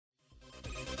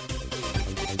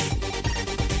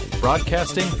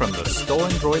Broadcasting from the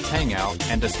Stolen Droids Hangout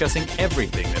and discussing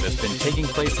everything that has been taking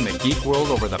place in the geek world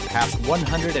over the past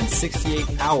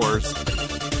 168 hours.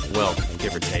 Well,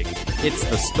 give or take. It's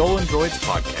the Stolen Droids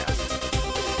Podcast.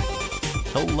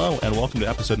 Hello, and welcome to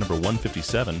episode number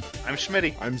 157. I'm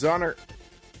Schmitty. I'm Zoner.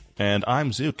 And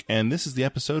I'm Zook, and this is the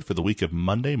episode for the week of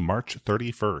Monday, March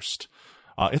 31st.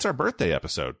 It's our birthday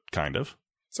episode, kind of.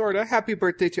 Sorta. Happy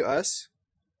birthday to us.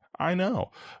 I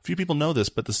know. A few people know this,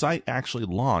 but the site actually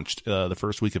launched the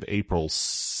first week of April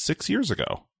 6 years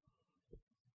ago.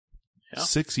 Yeah.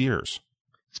 6 years.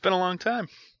 It's been a long time.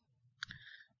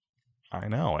 I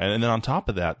know. And then on top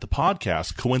of that, the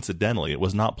podcast, coincidentally, it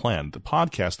was not planned. The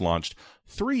podcast launched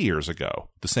 3 years ago,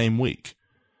 the same week.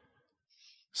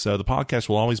 So the podcast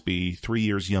will always be 3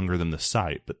 years younger than the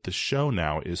site, but the show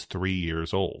now is 3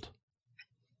 years old.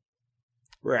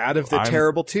 We're out of the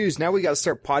terrible twos. Now we got to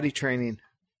start potty training.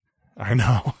 I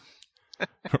know.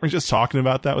 Were we just talking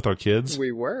about that with our kids?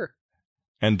 We were.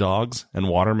 And dogs and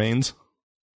water mains?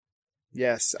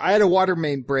 Yes. I had a water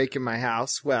main break in my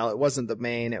house. Well, it wasn't the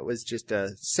main. It was just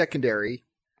a secondary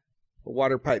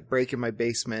water pipe break in my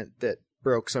basement that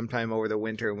broke sometime over the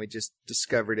winter, and we just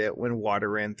discovered it when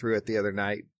water ran through it the other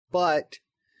night. But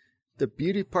the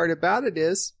beauty part about it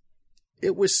is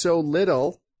it was so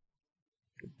little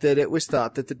that it was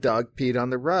thought that the dog peed on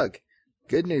the rug.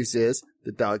 Good news is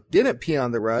the dog didn't pee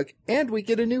on the rug, and we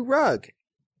get a new rug.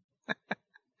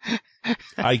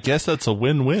 I guess that's a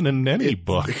win-win in any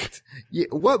book. Yeah,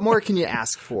 what more can you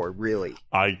ask for, really?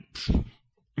 I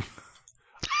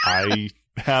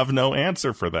have no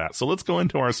answer for that. So let's go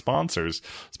into our sponsors.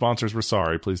 Sponsors, we're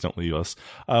sorry. Please don't leave us.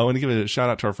 I want to give a shout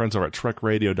out to our friends over at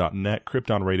trekradio.net,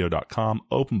 kryptonradio.com,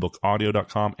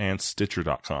 openbookaudio.com, and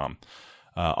stitcher.com.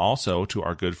 Also to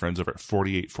our good friends over at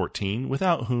 4814,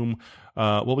 without whom,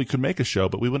 we could make a show,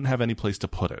 but we wouldn't have any place to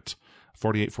put it.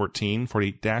 4814,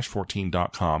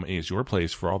 48-14.com is your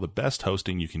place for all the best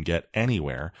hosting you can get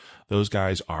anywhere. Those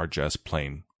guys are just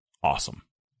plain awesome.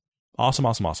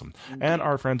 Awesome. And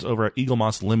our friends over at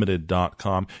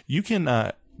eaglemosslimited.com, you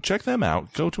can check them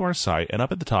out. Go to our site, and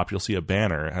up at the top, you'll see a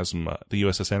banner. It has some the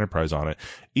USS Enterprise on it.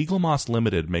 Eagle Moss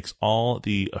Limited makes all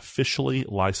the officially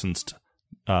licensed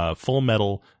full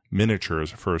metal miniatures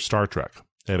for Star Trek.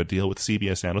 They have a deal with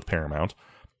CBS and with Paramount.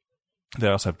 They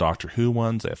also have Doctor Who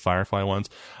ones. They have Firefly ones.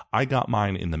 I got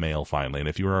mine in the mail finally, and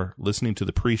if you were listening to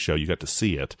the pre-show, you got to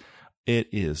see it. It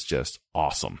is just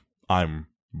awesome. I'm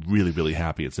really, really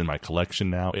happy it's in my collection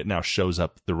now. It now shows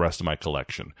up the rest of my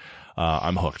collection.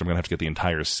 I'm hooked. I'm going to have to get the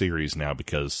entire series now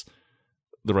because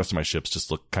the rest of my ships just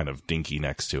look kind of dinky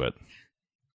next to it.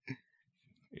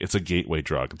 It's a gateway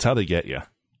drug. It's how they get you.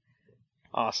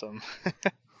 Awesome.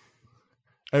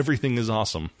 Everything is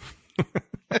awesome.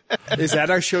 Is that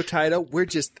our show title? We're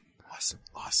just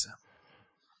awesome.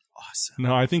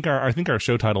 No, I think our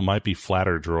show title might be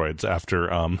Flatter Droids after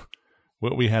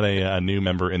we had a new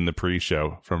member in the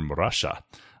pre-show from Russia.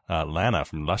 Lana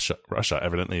from Russia.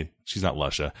 Evidently, she's not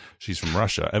Lusha. She's from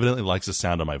Russia. Evidently likes the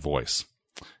sound of my voice,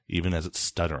 even as it's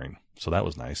stuttering. So that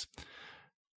was nice.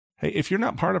 Hey, if you're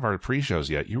not part of our pre-shows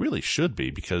yet, you really should be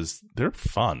because they're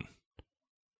fun.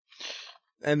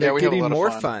 And they're getting more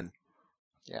fun.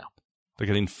 Yeah. They're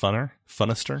getting funnister.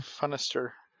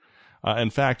 In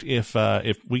fact, if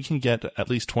we can get at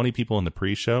least 20 people in the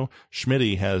pre-show,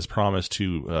 Schmitty has promised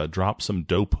to drop some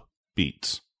dope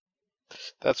beats.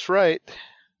 That's right.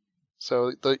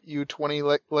 So you 20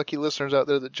 lucky listeners out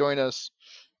there that join us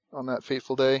on that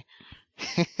fateful day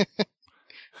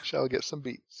shall get some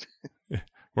beats.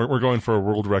 We're going for a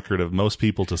world record of most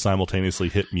people to simultaneously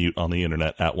hit mute on the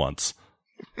internet at once.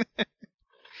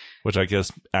 Which I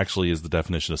guess actually is the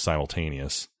definition of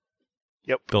simultaneous.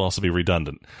 Yep. They'll also be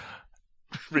redundant.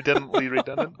 Redundantly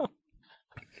redundant.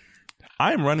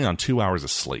 I am running on 2 hours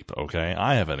of sleep, okay?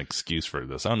 I have an excuse for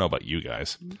this. I don't know about you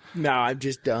guys. No, I'm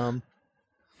just dumb.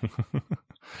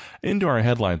 Into our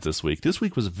headlines this week. This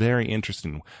week was very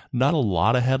interesting. Not a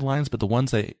lot of headlines, but the ones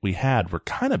that we had were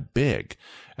kind of big,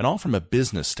 and all from a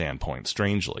business standpoint,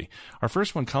 strangely. Our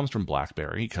first one comes from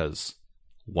BlackBerry, because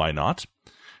why not?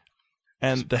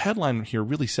 And the headline here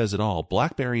really says it all.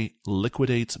 BlackBerry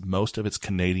liquidates most of its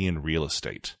Canadian real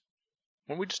estate.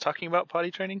 Weren't we just talking about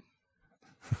potty training?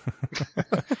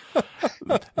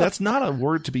 That's not a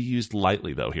word to be used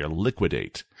lightly, though, here.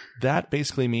 Liquidate. That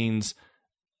basically means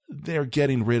they're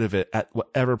getting rid of it at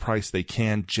whatever price they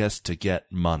can just to get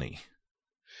money.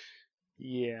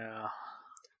 Yeah.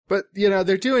 But,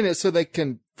 they're doing it so they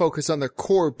can focus on their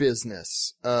core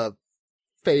business of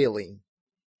failing.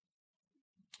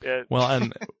 Well,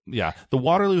 and yeah, the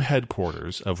Waterloo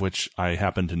headquarters, of which I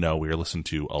happen to know we are listened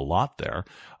to a lot there,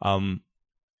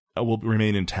 will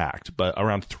remain intact, but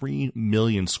around 3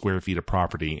 million square feet of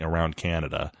property around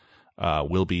Canada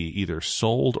will be either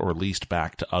sold or leased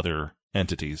back to other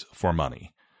entities for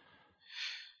money.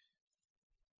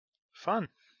 Fun.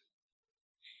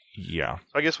 Yeah.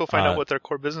 I guess we'll find out what their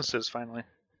core business is finally.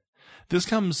 This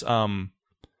comes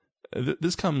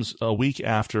a week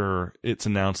after it's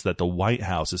announced that the White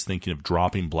House is thinking of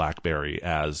dropping BlackBerry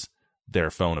as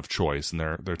their phone of choice, and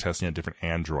they're testing out different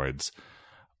Androids.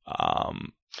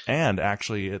 And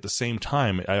actually, at the same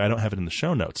time, I don't have it in the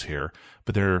show notes here,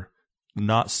 but they're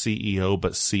not CEO,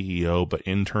 but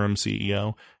interim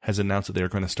CEO has announced that they're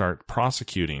going to start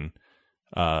prosecuting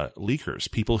leakers,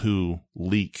 people who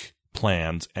leak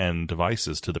plans and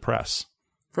devices to the press.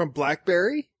 From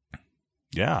BlackBerry?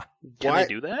 Yeah. Can they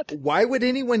do that? Why would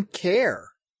anyone care?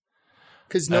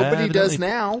 Because nobody does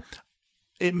now.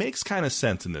 It makes kind of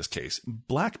sense in this case.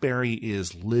 BlackBerry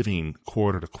is living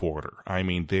quarter to quarter. I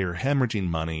mean, they're hemorrhaging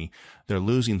money, they're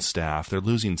losing staff, they're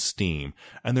losing steam,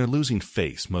 and they're losing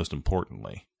face, most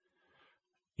importantly.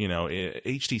 You know,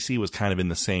 HTC was kind of in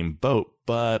the same boat,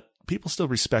 but people still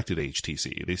respected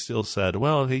HTC. They still said,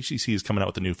 well, if HTC is coming out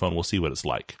with a new phone, we'll see what it's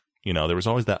like. You know, there was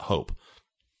always that hope.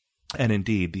 And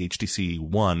indeed, the HTC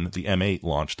One, the M8,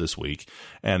 launched this week,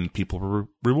 and people were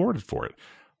rewarded for it.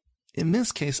 In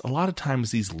this case, a lot of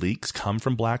times these leaks come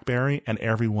from BlackBerry, and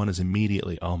everyone is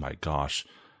immediately, oh my gosh,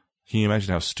 can you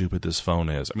imagine how stupid this phone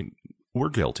is? I mean, we're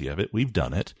guilty of it. We've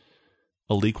done it.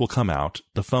 A leak will come out.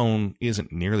 The phone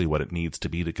isn't nearly what it needs to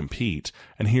be to compete.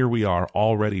 And here we are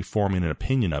already forming an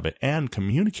opinion of it and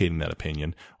communicating that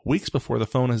opinion weeks before the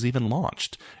phone has even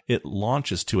launched. It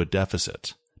launches to a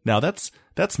deficit. Now, that's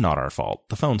not our fault.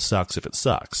 The phone sucks if it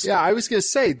sucks. Yeah, I was going to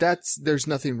say there's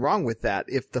nothing wrong with that.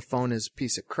 If the phone is a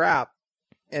piece of crap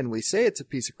and we say it's a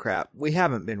piece of crap, we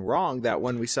haven't been wrong. That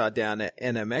one we saw down at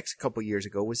NMX a couple years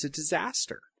ago was a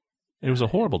disaster. It was a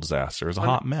horrible disaster. It was a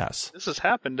hot mess. This has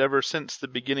happened ever since the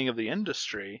beginning of the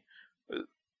industry.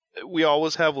 We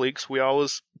always have leaks. We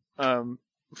always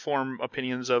form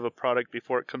opinions of a product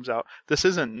before it comes out. This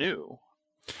isn't new.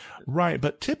 Right,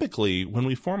 but typically when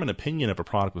we form an opinion of a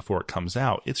product before it comes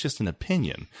out, it's just an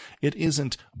opinion. It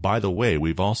isn't, by the way,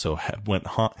 we've also went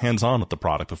hands-on with the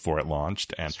product before it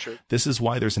launched, and this is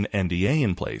why there's an NDA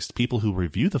in place. People who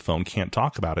review the phone can't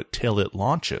talk about it till it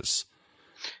launches.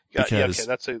 Okay,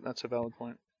 that's a valid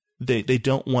point. They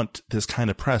don't want this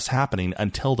kind of press happening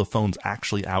until the phone's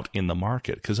actually out in the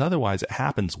market, because otherwise it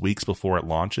happens weeks before it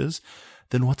launches.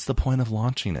 Then what's the point of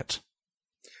launching it?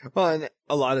 Well, and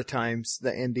a lot of times the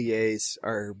NDAs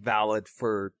are valid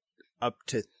for up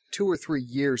to 2 or 3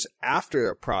 years after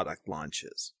a product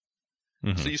launches.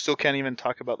 Mm-hmm. So you still can't even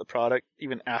talk about the product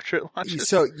even after it launches?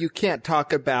 So you can't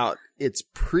talk about its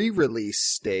pre-release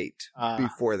state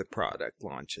before the product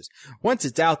launches. Once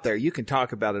it's out there, you can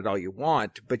talk about it all you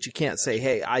want, but you can't say,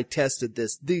 hey, I tested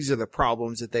this. These are the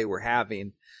problems that they were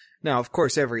having. Now, of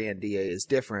course, every NDA is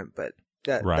different, but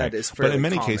that is fairly But in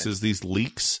many common. cases, these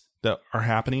leaks that are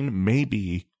happening may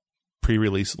be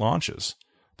pre-release launches.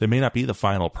 They may not be the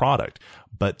final product,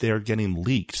 but they're getting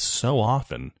leaked so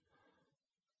often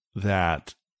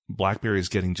that BlackBerry is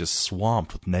getting just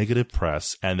swamped with negative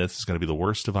press, and this is going to be the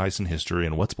worst device in history,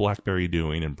 and what's BlackBerry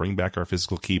doing, and bring back our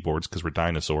physical keyboards because we're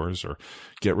dinosaurs, or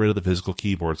get rid of the physical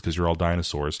keyboards because you're all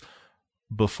dinosaurs,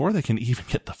 before they can even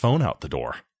get the phone out the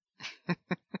door.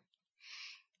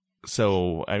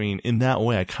 So, I mean, in that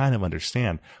way, I kind of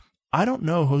understand. I don't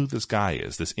know who this guy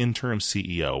is, this interim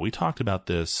CEO. We talked about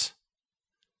this.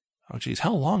 Oh, geez.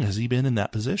 How long has he been in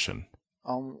that position?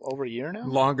 Over a year now?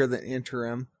 Longer than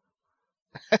interim.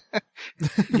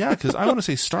 Yeah, because I want to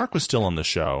say Stark was still on the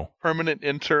show. Permanent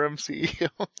interim CEO.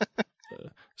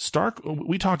 Stark,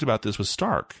 we talked about this with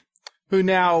Stark. Who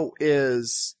now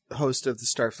is host of the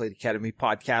Starfleet Academy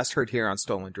podcast, heard here on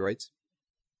Stolen Droids.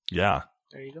 Yeah.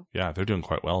 There you go. Yeah, they're doing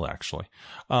quite well, actually.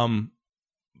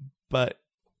 But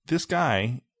this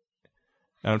guy,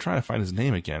 and I'm trying to find his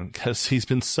name again, because he's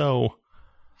been so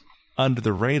under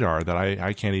the radar that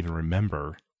I can't even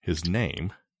remember his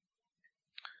name.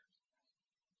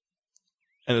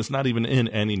 And it's not even in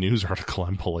any news article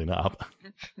I'm pulling up.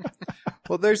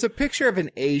 Well, there's a picture of an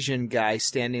Asian guy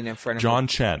standing in front of John a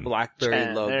Chen.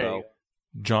 BlackBerry logo.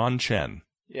 John Chen.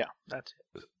 Yeah, that's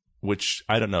it. Which,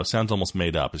 I don't know, sounds almost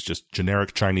made up. It's just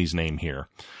generic Chinese name here.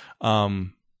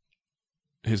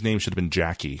 His name should have been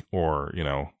Jackie or,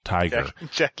 Tiger.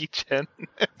 Jackie Chen.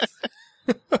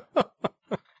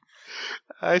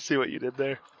 I see what you did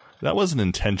there. That wasn't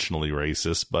intentionally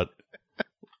racist, but...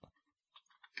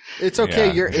 It's okay,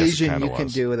 yeah, you're Asian, you can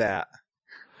do that.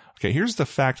 Okay, here's the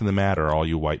fact of the matter, all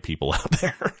you white people out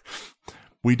there.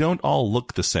 We don't all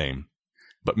look the same.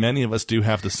 but many of us do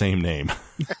have the same name.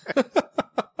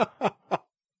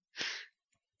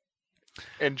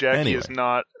 And Jackie Anyway. is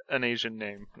not an Asian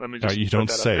name. Let me just You put don't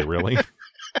that out say, there. really?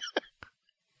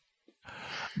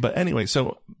 But anyway,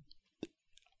 so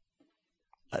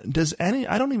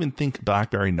I don't even think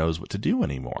BlackBerry knows what to do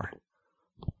anymore.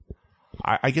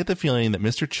 I get the feeling that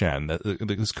Mr. Chen, that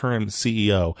this current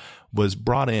CEO, was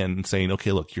brought in saying,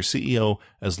 okay, look, you're CEO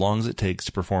as long as it takes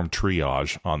to perform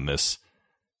triage on this,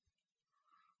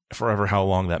 forever how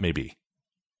long that may be.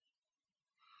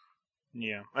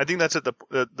 Yeah, I think that's at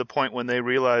the point when they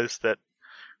realize that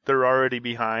they're already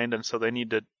behind, and so they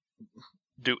need to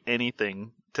do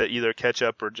anything to either catch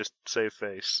up or just save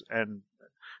face. And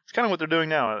it's kind of what they're doing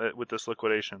now with this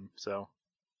liquidation. So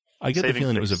I get the saving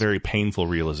feeling it was a face. very painful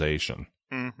realization.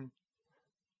 Mm-hmm.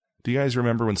 Do you guys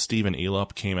remember when Stephen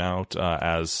Elop came out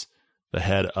as the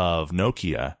head of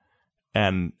Nokia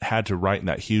and had to write in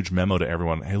that huge memo to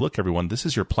everyone, hey, look, everyone, this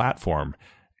is your platform.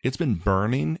 It's been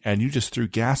burning, and you just threw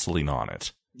gasoline on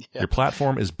it. Yeah. Your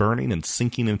platform is burning and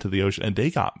sinking into the ocean. And they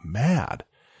got mad.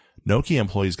 Nokia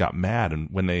employees got mad, and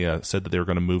when they said that they were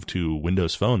going to move to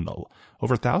Windows Phone,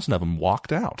 over 1,000 of them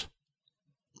walked out.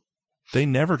 They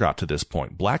never got to this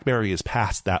point. BlackBerry is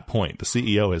past that point. The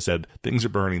CEO has said, things are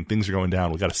burning, things are going down.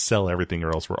 We've got to sell everything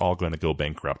or else we're all going to go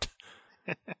bankrupt.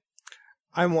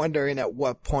 I'm wondering at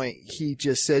what point he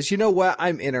just says, you know what?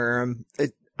 I'm interim.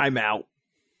 I'm out.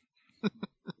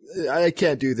 I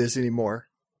can't do this anymore.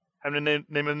 I'm going to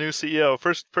name a new CEO.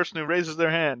 First person who raises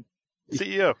their hand.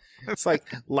 CEO. It's like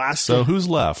last. So who's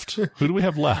left? Who do we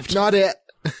have left? Not it.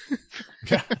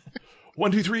 Yeah.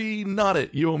 1, 2, 3, not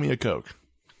it. You owe me a Coke.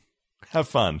 Have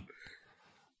fun.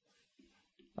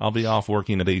 I'll be off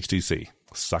working at HTC.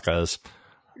 Suckers.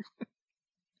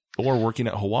 Or working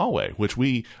at Huawei, which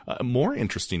more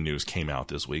interesting news came out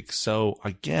this week. So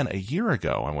again, a year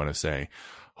ago, I want to say,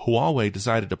 Huawei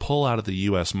decided to pull out of the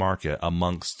U.S. market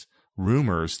amongst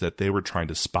rumors that they were trying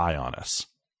to spy on us.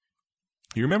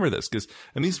 You remember this,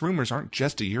 and these rumors aren't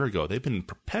just a year ago. They've been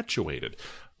perpetuated.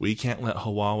 We can't let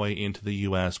Huawei into the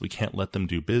U.S. We can't let them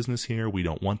do business here. We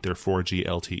don't want their 4G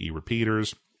LTE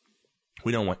repeaters.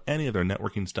 We don't want any of their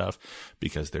networking stuff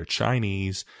because they're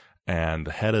Chinese, and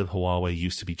the head of Huawei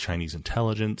used to be Chinese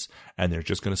intelligence, and they're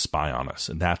just going to spy on us.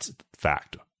 And that's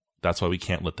fact. That's why we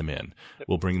can't let them in.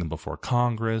 We'll bring them before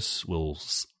Congress. We'll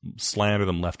slander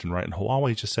them left and right. And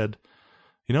Huawei just said,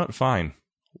 you know what? Fine.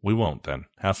 We won't then.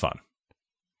 Have fun.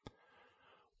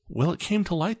 Well, it came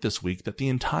to light this week that the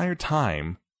entire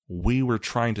time we were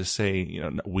trying to say,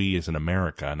 we as in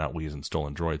America, not we as in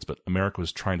Stolen Droids, but America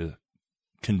was trying to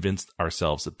convince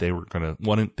ourselves that they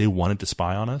wanted to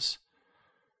spy on us.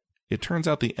 It turns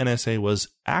out the NSA was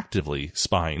actively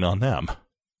spying on them.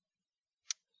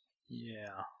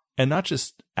 Yeah. And not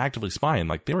just actively spying,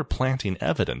 like they were planting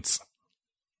evidence.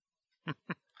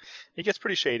 It gets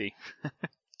pretty shady.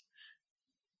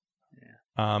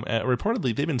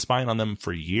 Reportedly, they've been spying on them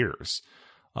for years.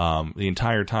 The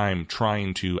entire time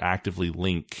trying to actively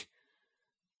link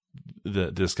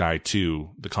this guy to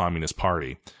the Communist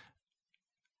Party.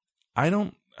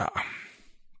 It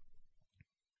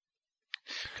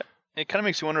kind of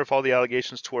makes you wonder if all the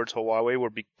allegations towards Huawei were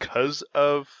because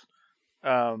of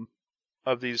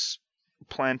these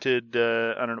planted,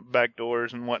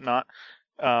 backdoors and whatnot,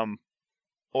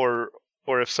 or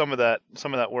if some of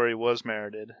that worry was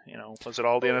merited. Was it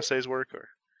all the NSA's work, or?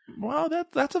 Well,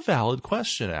 that's a valid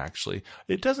question, actually.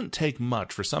 It doesn't take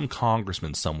much for some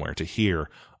congressman somewhere to hear,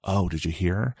 oh, did you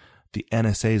hear? The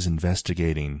NSA is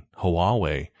investigating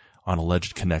Huawei on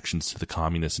alleged connections to the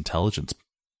Communist intelligence.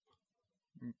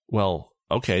 Well,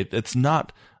 okay, it's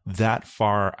not that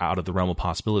far out of the realm of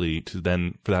possibility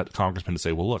for that congressman to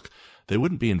say, well, look, they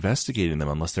wouldn't be investigating them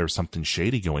unless there was something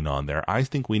shady going on there. I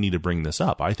think we need to bring this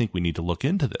up. I think we need to look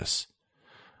into this.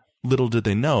 Little did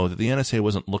they know that the NSA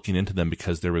wasn't looking into them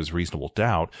because there was reasonable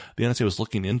doubt. The NSA was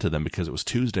looking into them because it was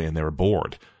Tuesday and they were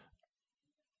bored.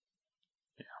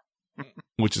 Yeah.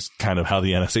 Which is kind of how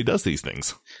the NSA does these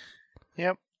things.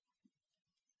 Yep.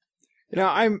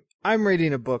 I'm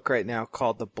reading a book right now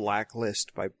called The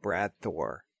Blacklist by Brad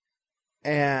Thor.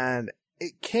 And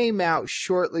it came out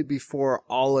shortly before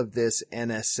all of this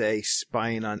NSA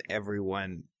spying on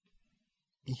everyone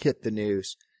hit the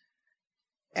news.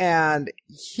 And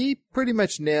he pretty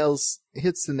much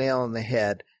hits the nail on the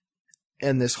head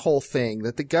in this whole thing,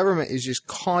 that the government is just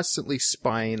constantly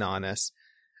spying on us.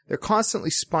 They're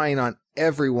constantly spying on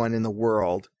everyone in the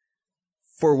world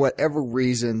for whatever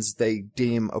reasons they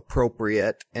deem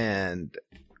appropriate. And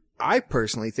I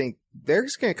personally think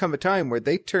there's going to come a time where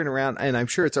they turn around, and I'm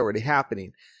sure it's already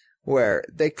happening, where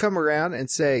they come around and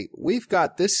say, we've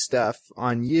got this stuff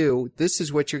on you. This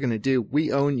is what you're going to do.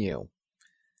 We own you.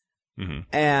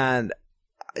 Mm-hmm. And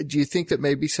do you think that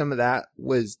maybe some of that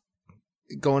was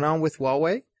going on with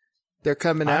Huawei? They're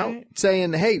coming out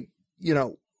saying, hey,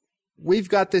 we've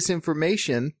got this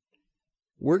information.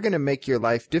 We're going to make your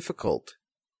life difficult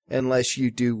unless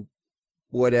you do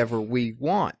whatever we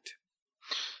want.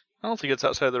 I don't think it's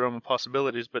outside the realm of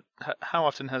possibilities, but how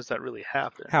often has that really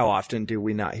happened? How often do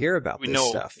we not hear about this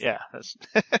stuff? Yeah, that's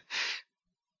a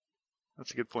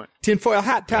good point. Tinfoil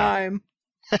hat time.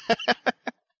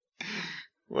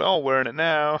 We're all wearing it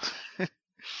now.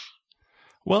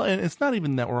 Well, and it's not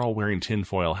even that we're all wearing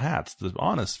tinfoil hats. The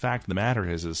honest fact of the matter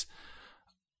is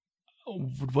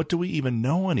what do we even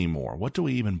know anymore? What do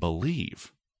we even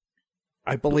believe?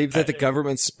 I believe that the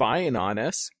government's spying on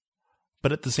us.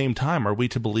 But at the same time, are we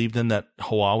to believe then that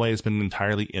Huawei has been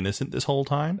entirely innocent this whole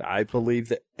time? I believe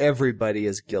that everybody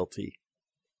is guilty.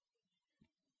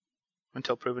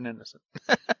 Until proven innocent.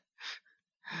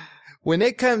 When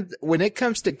it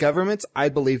comes to governments, I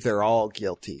believe they're all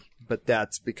guilty. But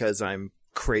that's because I'm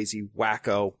crazy,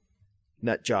 wacko,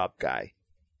 nut job guy.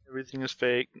 Everything is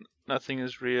fake. Nothing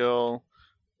is real.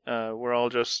 We're all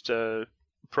just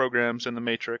programs in the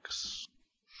Matrix.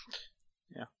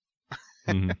 Yeah.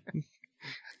 Mm-hmm.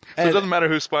 So it doesn't matter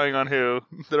who's spying on who.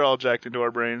 They're all jacked into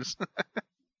our brains.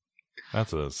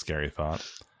 That's a scary thought.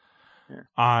 Yeah.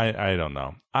 I don't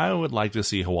know. I would like to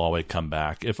see Huawei come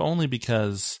back, if only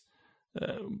because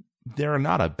they're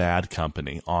not a bad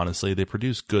company, honestly. They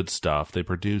produce good stuff. They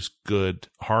produce good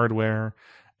hardware,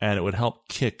 and it would help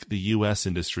kick the U.S.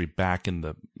 industry back in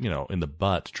the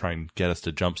butt to try and get us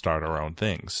to jumpstart our own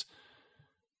things.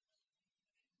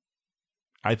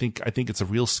 I think it's a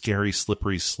real scary,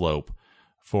 slippery slope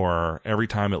for every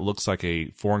time it looks like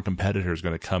a foreign competitor is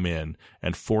going to come in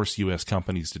and force U.S.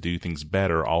 companies to do things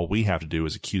better. All we have to do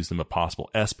is accuse them of possible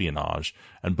espionage,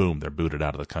 and boom, they're booted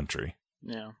out of the country.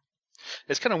 Yeah.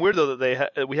 It's kind of weird, though,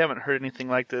 that we haven't heard anything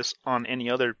like this on any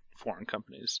other foreign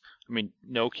companies. I mean,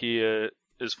 Nokia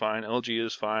is fine, LG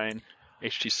is fine,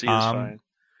 HTC is fine.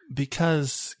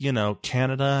 Because,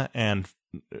 Canada and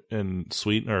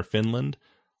Sweden or Finland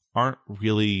aren't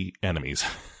really enemies.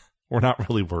 We're not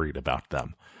really worried about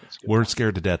them. We're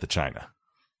scared to death of China.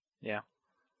 Yeah.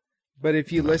 But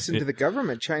if you listen to the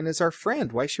government, China's our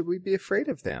friend. Why should we be afraid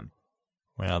of them?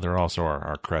 Well, they're also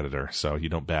our creditor, so you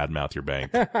don't badmouth your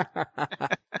bank.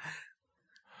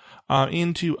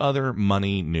 Into other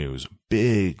money news.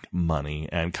 Big money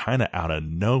and kind of out of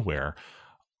nowhere.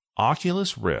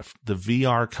 Oculus Rift, the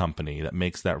VR company that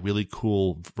makes that really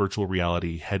cool virtual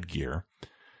reality headgear,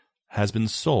 has been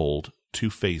sold to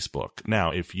Facebook.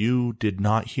 Now, if you did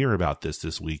not hear about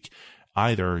this week,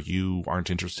 either you aren't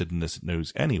interested in this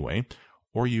news anyway,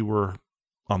 or you were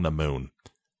on the moon,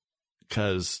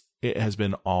 because it has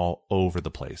been all over the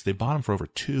place. They bought them for over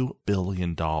 $2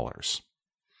 billion.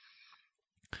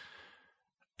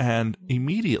 And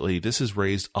immediately, this has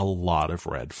raised a lot of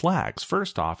red flags.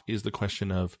 First off is the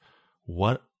question of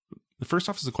the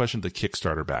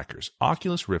Kickstarter backers.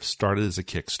 Oculus Rift started as a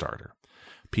Kickstarter.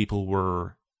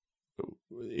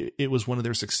 It was one of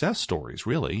their success stories,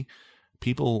 really.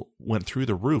 People went through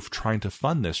the roof trying to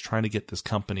fund this, trying to get this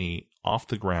company off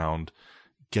the ground,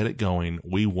 get it going.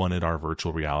 We wanted our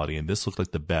virtual reality, and this looked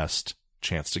like the best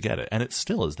chance to get it. And it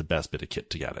still is the best bit of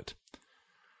kit to get it.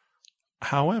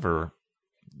 However,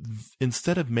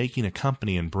 instead of making a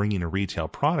company and bringing a retail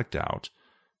product out,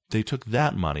 they took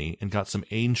that money and got some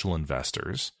angel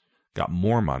investors, got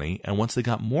more money, and once they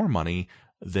got more money,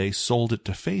 they sold it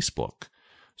to Facebook.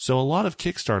 So a lot of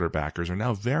Kickstarter backers are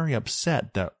now very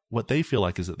upset that what they feel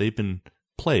like is that they've been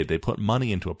played. They put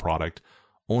money into a product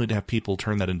only to have people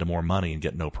turn that into more money and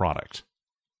get no product.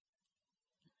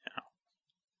 Yeah.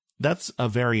 That's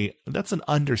an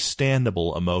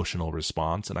understandable emotional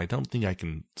response, and I don't think I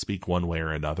can speak one way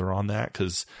or another on that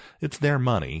because it's their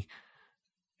money,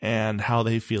 and how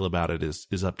they feel about it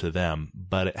is up to them.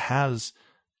 But it has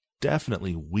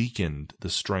definitely weakened the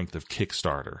strength of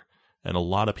Kickstarter. And a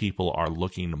lot of people are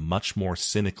looking much more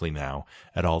cynically now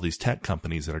at all these tech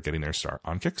companies that are getting their start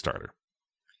on Kickstarter.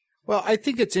 Well, I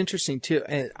think it's interesting, too.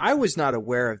 And I was not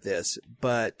aware of this,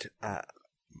 but the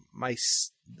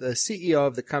CEO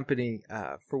of the company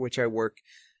for which I work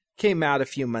came out a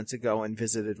few months ago and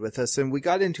visited with us, and we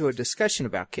got into a discussion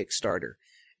about Kickstarter.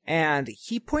 And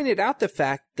he pointed out the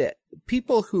fact that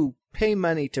people who pay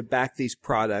money to back these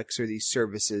products or these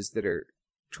services that are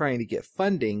trying to get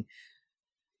funding,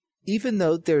 even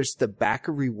though there's the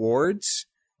backer rewards,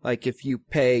 like if you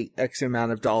pay X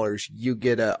amount of dollars, you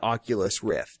get a Oculus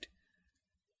Rift,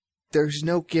 there's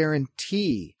no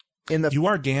guarantee You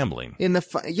are gambling.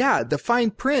 The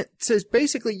fine print says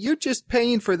basically you're just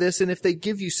paying for this, and if they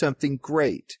give you something,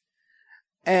 great.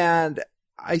 And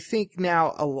I think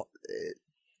now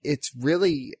it's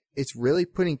really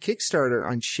putting Kickstarter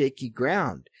on shaky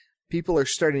ground. People are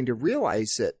starting to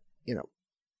realize that,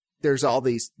 there's all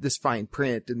this fine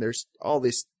print, and there's all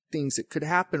these things that could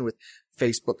happen with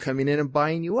Facebook coming in and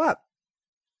buying you up.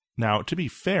 Now, to be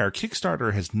fair,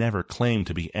 Kickstarter has never claimed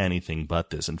to be anything but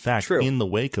this. In fact, in the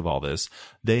wake of all this,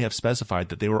 they have specified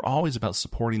that they were always about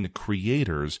supporting the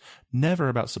creators, never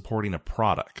about supporting a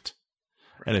product.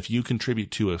 Right. And if you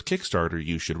contribute to a Kickstarter,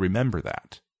 you should remember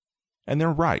that. And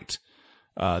they're right.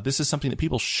 This is something that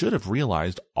people should have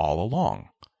realized all along.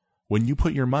 When you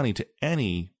put your money to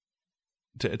any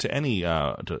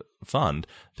fund,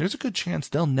 there's a good chance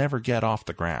they'll never get off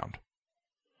the ground.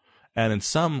 And in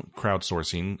some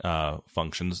crowdsourcing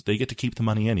functions, they get to keep the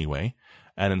money anyway,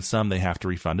 and in some they have to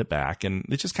refund it back. And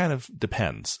it just kind of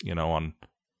depends,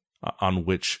 on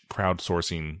which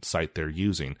crowdsourcing site they're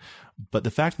using. But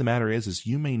the fact of the matter is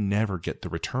you may never get the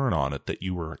return on it that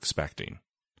you were expecting.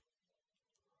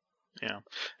 Yeah.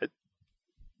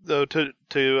 Though to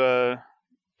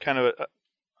kind of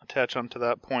attach onto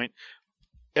that point,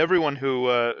 everyone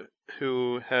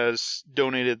who has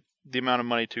donated the amount of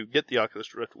money to get the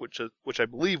Oculus Rift, which I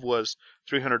believe was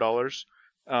 $300,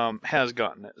 has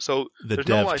gotten it. So the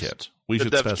dev kit. We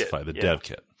should specify the dev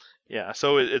kit. Yeah.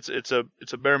 So it's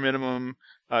a bare minimum.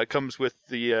 It comes with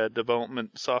the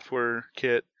development software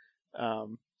kit,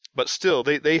 but still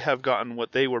they have gotten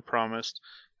what they were promised.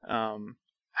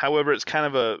 However, it's kind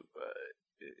of a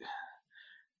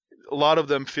lot of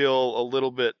them feel a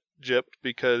little bit gypped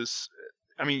because,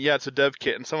 it's a dev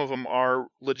kit, and some of them are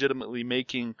legitimately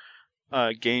making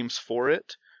games for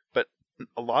it, but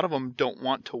a lot of them don't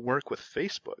want to work with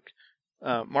Facebook.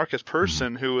 Marcus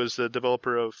Persson, who is the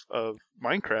developer of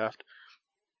Minecraft,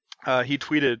 he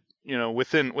tweeted,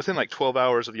 within like 12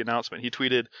 hours of the announcement, he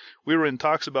tweeted, "We were in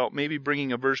talks about maybe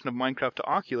bringing a version of Minecraft to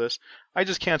Oculus. I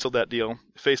just canceled that deal.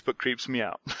 Facebook creeps me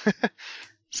out."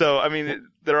 So,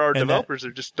 there are developers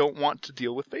that just don't want to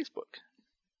deal with Facebook.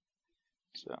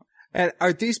 So. And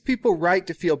are these people right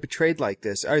to feel betrayed like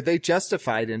this? Are they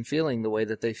justified in feeling the way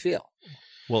that they feel?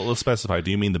 Well, let's specify.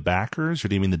 Do you mean the backers or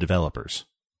do you mean the developers?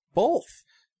 Both.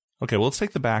 Okay, well, let's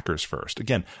take the backers first.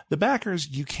 Again, the backers,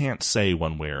 you can't say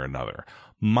one way or another.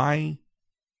 My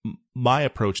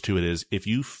approach to it is if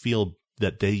you feel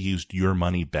that they used your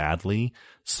money badly,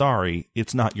 sorry,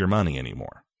 it's not your money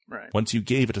anymore. Right. Once you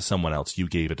gave it to someone else, you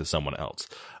gave it to someone else.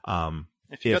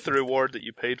 If you got the reward that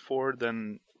you paid for,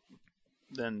 then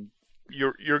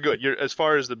you're good. As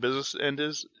far as the business end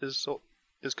is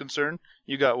concerned,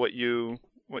 you got what you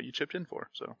chipped in for.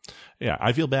 So yeah,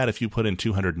 I feel bad if you put in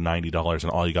 $290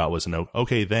 and all you got was an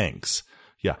okay, thanks.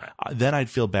 Yeah, then I'd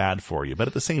feel bad for you. But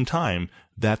at the same time,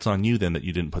 that's on you then that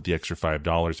you didn't put the extra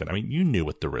 $5 in. You knew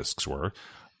what the risks were,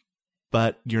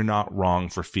 but you're not wrong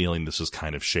for feeling this is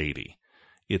kind of shady.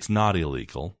 It's not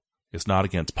illegal. It's not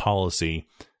against policy.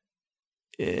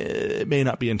 It may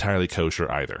not be entirely kosher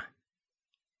either.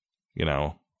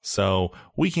 So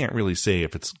we can't really say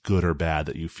if it's good or bad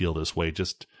that you feel this way.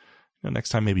 Just next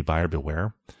time, maybe buyer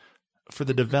beware. For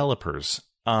the developers,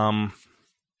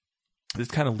 this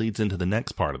kind of leads into the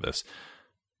next part of this.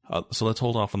 So let's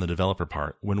hold off on the developer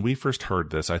part. When we first heard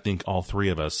this, I think all three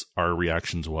of us, our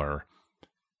reactions were,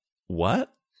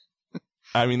 what?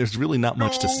 There's really not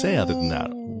much to say other than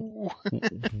that.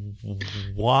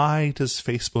 Why does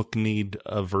Facebook need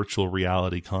a virtual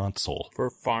reality console?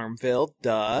 For Farmville,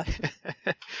 duh.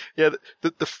 Yeah,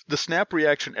 the snap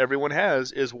reaction everyone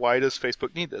has is, why does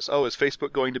Facebook need this? Oh, is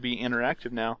Facebook going to be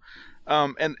interactive now?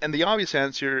 And the obvious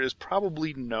answer is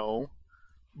probably no.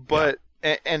 But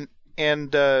and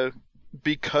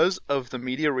because of the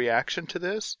media reaction to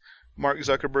this, Mark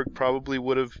Zuckerberg probably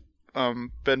would have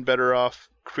been better off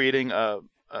creating a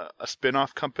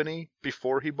spin-off company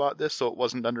before he bought this, so it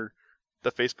wasn't under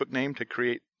the Facebook name to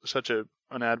create such an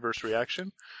adverse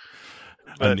reaction.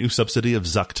 But, a new subsidy of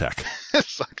Zucktech.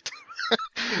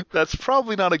 That's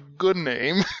probably not a good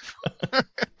name.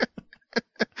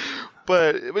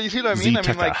 But you see what I mean?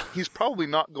 He's probably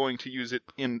not going to use it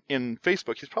in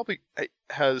Facebook. He probably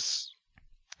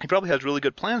has really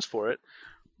good plans for it,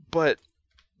 but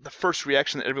the first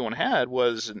reaction that everyone had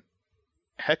was,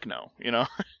 heck no,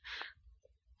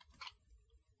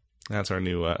 That's our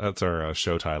new. That's our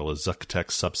show title, is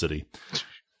Zucktech Subsidy.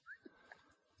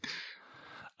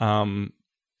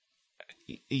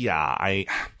 Yeah,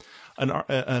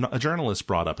 a journalist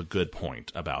brought up a good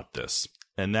point about this,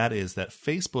 and that is that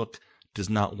Facebook does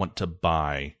not want to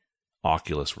buy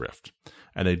Oculus Rift,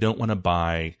 and they don't want to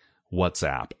buy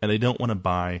WhatsApp, and they don't want to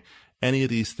buy any of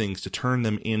these things to turn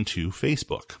them into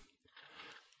Facebook.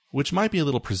 Which might be a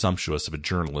little presumptuous of a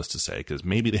journalist to say, because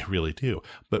maybe they really do.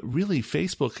 But really,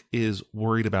 Facebook is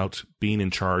worried about being in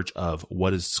charge of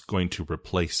what is going to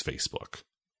replace Facebook.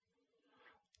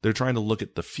 They're trying to look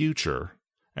at the future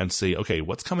and say, okay,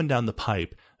 what's coming down the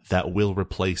pipe that will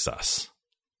replace us?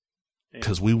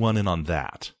 Because we want in on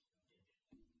that.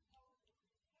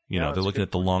 They're looking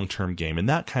at the long-term game, and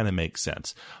that kind of makes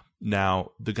sense.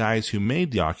 Now, the guys who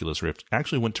made the Oculus Rift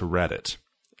actually went to Reddit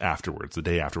afterwards, the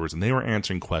day afterwards, and they were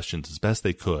answering questions as best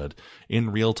they could in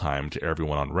real time to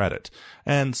everyone on Reddit.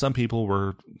 And some people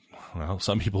were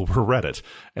Reddit,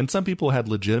 and some people had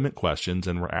legitimate questions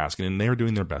and were asking, and they were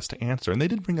doing their best to answer. And they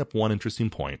did bring up one interesting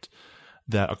point,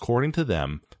 that according to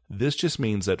them, this just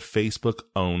means that Facebook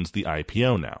owns the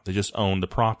IPO now. They just own the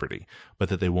property, but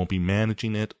that they won't be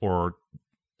managing it or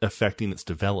affecting its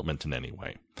development in any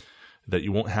way. That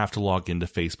you won't have to log into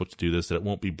Facebook to do this, that it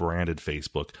won't be branded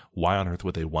Facebook. Why on earth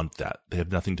would they want that? They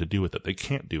have nothing to do with it. They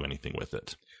can't do anything with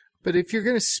it. But if you're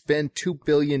going to spend $2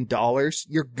 billion,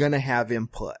 you're going to have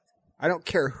input. I don't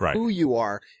care who you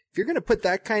are. If you're going to put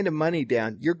that kind of money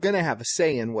down, you're going to have a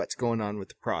say in what's going on with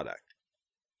the product.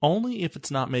 Only if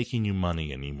it's not making you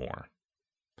money anymore.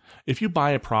 If you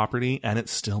buy a property and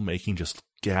it's still making just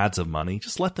gads of money,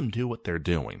 just let them do what they're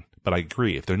doing. But I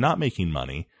agree, if they're not making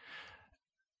money,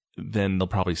 then they'll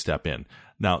probably step in.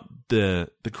 Now, the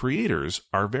creators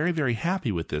are very, very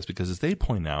happy with this because, as they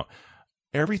point out,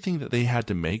 everything that they had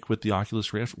to make with the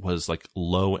Oculus Rift was like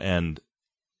low-end,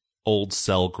 old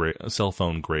cell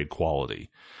phone grade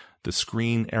quality. The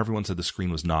screen, everyone said the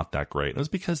screen was not that great. It was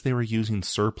because they were using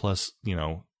surplus,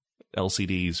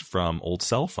 LCDs from old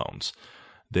cell phones.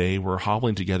 They were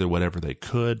hobbling together whatever they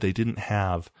could. They didn't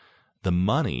have the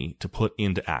money to put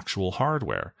into actual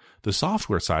hardware. The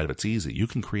software side of it's easy. You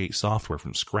can create software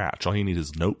from scratch. All you need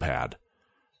is Notepad.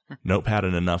 Notepad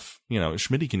and enough,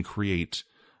 Schmidt can create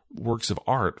works of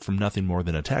art from nothing more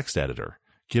than a text editor.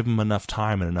 Give him enough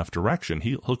time and enough direction,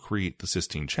 he'll create the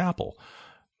Sistine Chapel.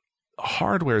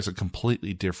 Hardware is a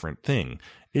completely different thing.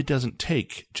 It doesn't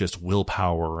take just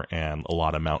willpower and a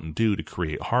lot of Mountain Dew to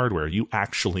create hardware. You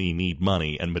actually need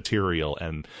money and material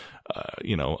and,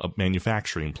 a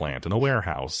manufacturing plant and a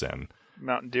warehouse. And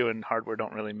Mountain Dew and hardware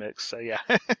don't really mix, so yeah.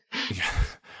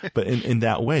 But in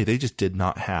that way, they just did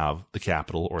not have the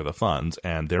capital or the funds,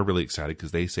 and they're really excited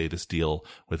because they say this deal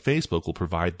with Facebook will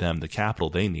provide them the capital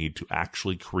they need to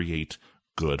actually create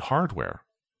good hardware.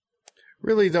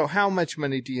 Really, though, how much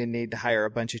money do you need to hire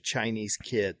a bunch of Chinese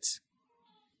kids?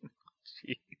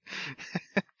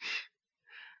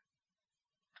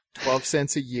 12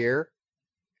 cents a year?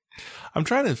 I'm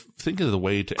trying to think of the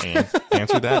way to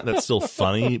answer that that's still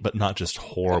funny, but not just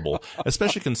horrible,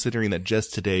 especially considering that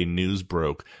just today news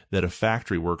broke that a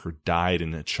factory worker died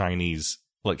in a Chinese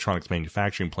electronics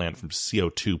manufacturing plant from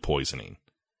CO2 poisoning.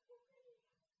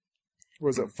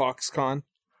 Was it Foxconn?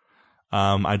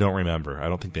 I don't remember. I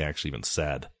don't think they actually even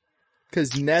said.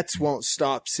 Because nets won't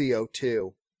stop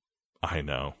CO2. I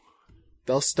know.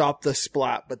 They'll stop the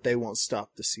splat, but they won't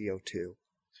stop the CO2.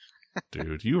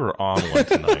 Dude, you are on one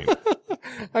tonight.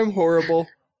 I'm horrible.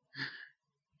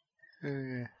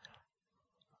 Okay,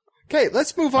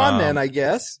 let's move on then, I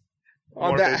guess.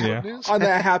 On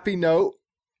that happy note.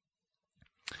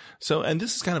 So, and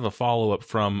this is kind of a follow-up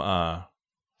from,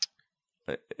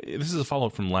 this is a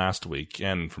follow-up from last week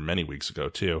and from many weeks ago,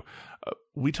 too.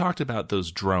 We talked about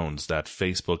those drones that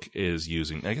Facebook is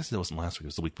using. I guess it wasn't last week, it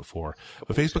was the week before.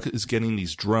 But Facebook is getting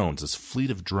these drones, this fleet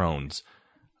of drones,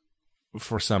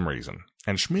 for some reason.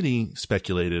 And Schmidt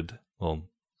speculated, well,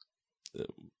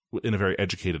 in a very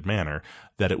educated manner,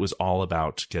 that it was all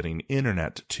about getting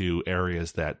internet to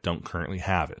areas that don't currently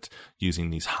have it, using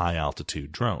these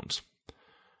high-altitude drones.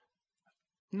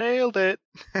 Nailed it.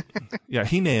 Yeah,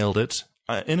 he nailed it.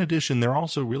 In addition, they're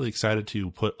also really excited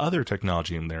to put other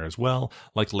technology in there as well,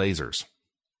 like lasers.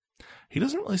 He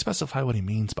doesn't really specify what he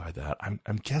means by that.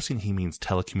 I'm guessing he means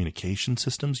telecommunication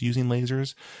systems using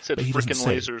lasers. He said freaking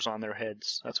lasers on their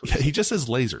heads. That's what he just says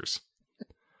lasers.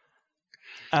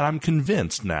 And I'm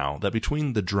convinced now that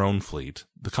between the drone fleet,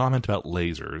 the comment about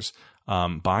lasers,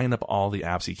 buying up all the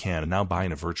apps he can, and now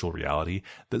buying a virtual reality,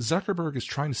 that Zuckerberg is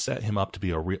trying to set him up to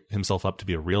be himself up to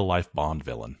be a real life Bond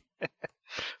villain.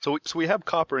 So we have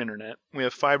copper internet, we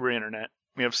have fiber internet,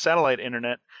 we have satellite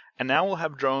internet, and now we'll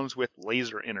have drones with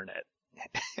laser internet.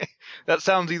 That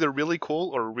sounds either really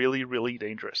cool or really, really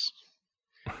dangerous.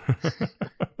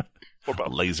 Or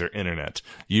both. Laser internet.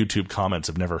 YouTube comments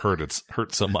have never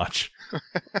hurt so much.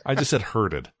 I just said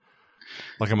hurted.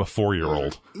 Like I'm a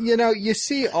 4-year-old. You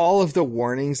see all of the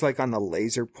warnings like on the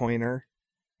laser pointer.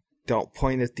 Don't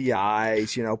point at the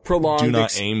eyes, prolonged Do not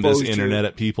exposure. aim this internet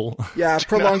at people. Yeah,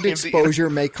 prolonged aim the exposure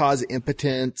may cause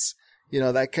impotence,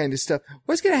 that kind of stuff.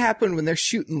 What's going to happen when they're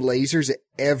shooting lasers at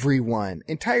everyone?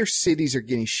 Entire cities are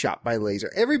getting shot by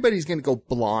laser. Everybody's going to go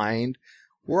blind.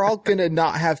 We're all going to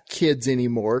not have kids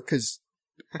anymore because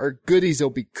our goodies will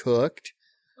be cooked.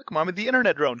 Look, Mommy, the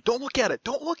internet drone. Don't look at it.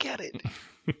 Don't look at it.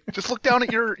 Just look down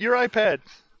at your iPad.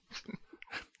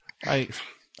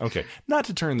 Okay, not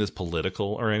to turn this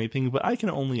political or anything, but I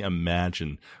can only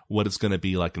imagine what it's going to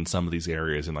be like in some of these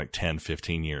areas in like 10,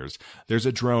 15 years. There's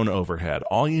a drone overhead.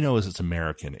 All you know is it's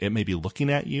American. It may be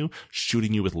looking at you,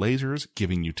 shooting you with lasers,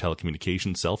 giving you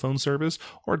telecommunications cell phone service,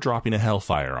 or dropping a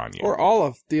hellfire on you. Or all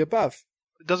of the above.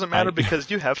 It doesn't matter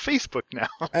because you have Facebook now.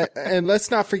 And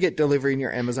let's not forget delivering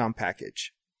your Amazon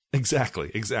package. Exactly.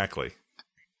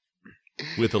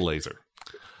 With a laser.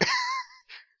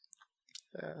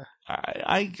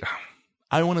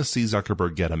 I want to see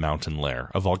Zuckerberg get a mountain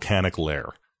lair, a volcanic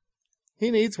lair.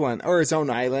 He needs one, or his own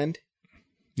island.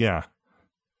 Yeah.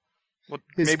 Well,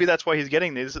 maybe that's why he's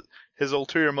getting these. His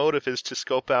ulterior motive is to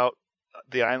scope out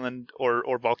the island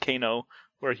or volcano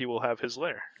where he will have his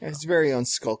lair. His very own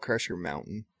Skull Crusher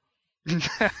Mountain.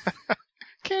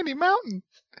 Candy Mountain.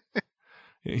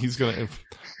 He's going to...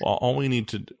 Well, all we need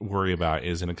to worry about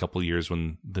is in a couple of years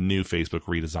when the new Facebook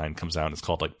redesign comes out and it's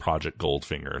called like Project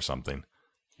Goldfinger or something.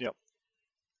 Yep.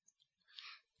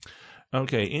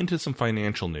 Okay, into some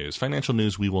financial news. Financial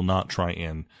news we will not try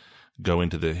and go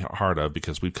into the heart of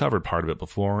because we've covered part of it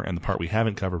before, and the part we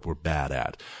haven't covered we're bad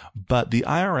at. But the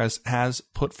IRS has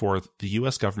put forth the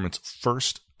U.S. government's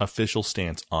first official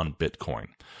stance on Bitcoin.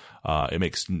 It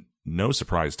makes no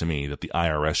surprise to me that the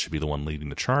IRS should be the one leading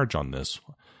the charge on this.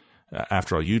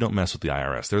 After all, you don't mess with the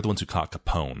IRS. They're the ones who caught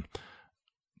Capone.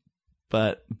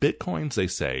 But Bitcoins, they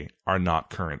say, are not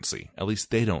currency. At least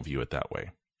they don't view it that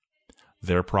way.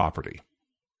 They're property.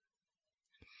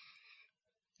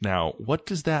 Now, what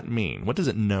does that mean? What does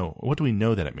it know? What do we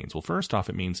know that it means? Well, first off,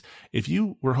 it means if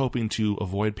you were hoping to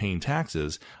avoid paying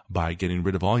taxes by getting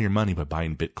rid of all your money by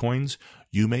buying Bitcoins,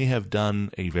 you may have done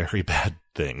a very bad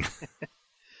thing.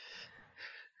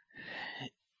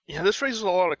 Yeah, this raises a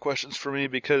lot of questions for me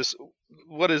because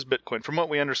what is Bitcoin? From what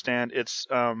we understand, it's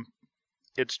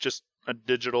just a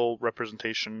digital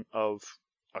representation of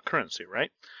a currency,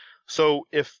 right? So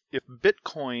if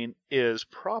Bitcoin is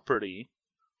property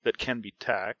that can be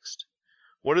taxed,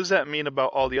 what does that mean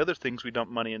about all the other things we dump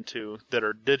money into that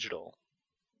are digital?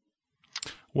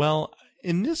 Well,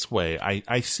 in this way,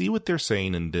 I see what they're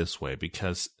saying in this way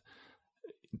because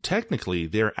technically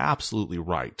they're absolutely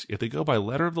right. If they go by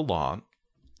letter of the law,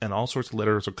 and all sorts of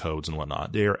letters or codes and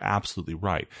whatnot, they are absolutely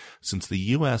right. Since the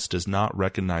U.S. does not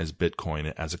recognize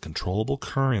Bitcoin as a controllable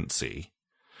currency,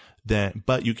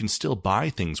 but you can still buy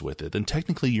things with it, then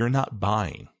technically you're not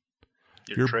buying.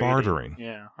 You're bartering.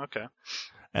 Yeah, okay.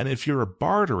 And if you're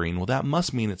bartering, well, that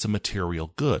must mean it's a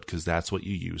material good because that's what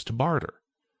you use to barter.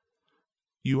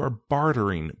 You are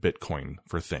bartering Bitcoin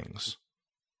for things.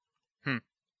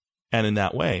 And in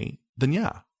that way, then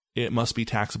yeah, it must be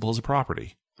taxable as a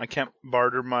property. I can't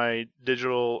barter my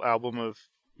digital album of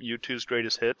U2's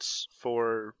greatest hits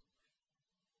for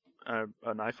an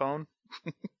iPhone?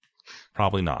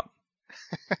 Probably not.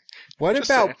 What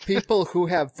about people who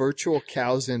have virtual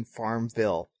cows in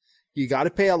Farmville? You got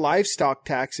to pay a livestock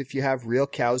tax if you have real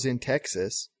cows in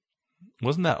Texas.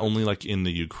 Wasn't that only like in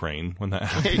the Ukraine when that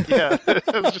happened? Yeah,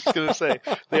 I was just going to say,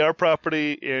 they are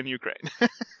property in Ukraine.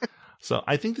 So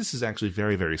I think this is actually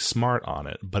very, very smart on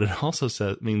it, but it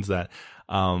also means that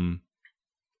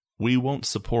we won't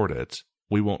support it,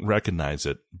 we won't recognize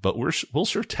it, but we'll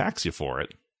sure tax you for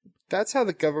it. That's how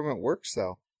the government works,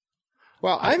 though.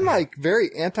 Well, I'm like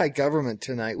very anti-government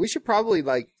tonight. We should probably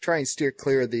like try and steer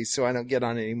clear of these so I don't get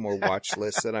on any more watch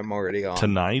lists that I'm already on.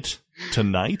 Tonight?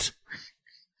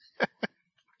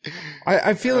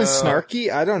 I'm feeling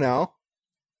snarky. I don't know.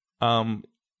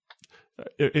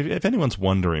 If anyone's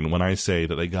wondering when I say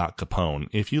that they got Capone,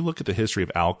 if you look at the history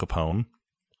of Al Capone,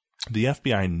 the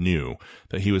FBI knew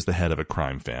that he was the head of a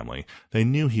crime family. They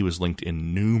knew he was linked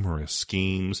in numerous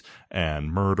schemes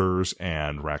and murders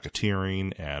and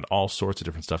racketeering and all sorts of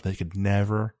different stuff. They could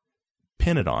never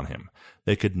pin it on him.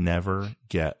 They could never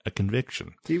get a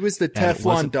conviction. He was the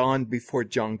Teflon Don before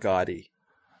John Gotti.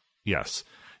 Yes.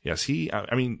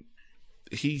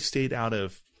 He stayed out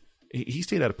of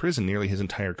prison nearly his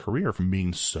entire career from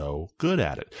being so good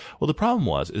at it. Well, the problem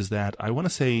is that I want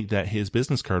to say that his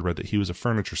business card read that he was a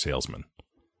furniture salesman.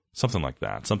 Something like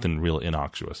that. Something real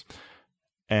innocuous.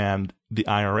 And the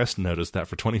IRS noticed that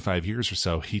for 25 years or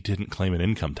so, he didn't claim an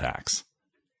income tax.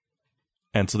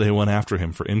 And so they went after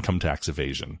him for income tax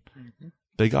evasion. Mm-hmm.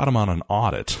 They got him on an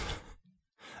audit.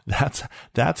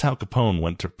 That's how Capone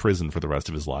went to prison for the rest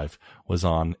of his life, was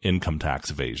on income tax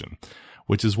evasion,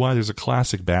 which is why there's a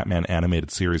classic Batman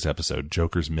animated series episode,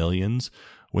 Joker's Millions,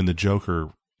 when the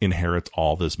Joker inherits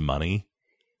all this money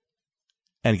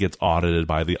and gets audited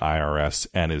by the IRS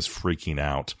and is freaking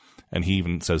out. And he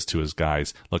even says to his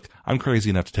guys, look, I'm crazy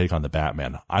enough to take on the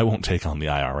Batman. I won't take on the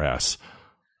IRS.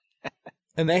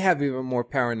 And they have even more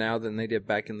power now than they did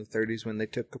back in the 30s when they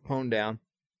took Capone down.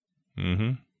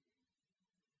 Mm-hmm.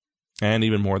 And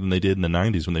even more than they did in the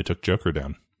 90s when they took Joker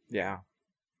down. Yeah.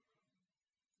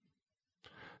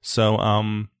 So, I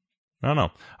don't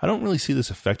know. I don't really see this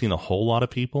affecting a whole lot of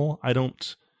people. I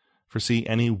don't foresee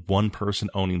any one person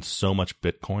owning so much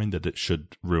Bitcoin that it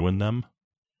should ruin them.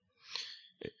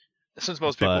 Since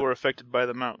most people were affected by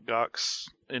the Mt. Gox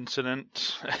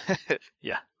incident,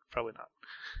 yeah, probably not.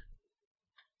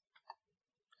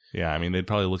 Yeah, I mean, they'd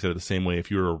probably look at it the same way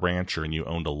if you were a rancher and you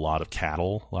owned a lot of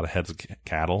cattle, a lot of heads of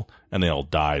cattle, and they all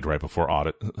died right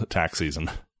before tax season.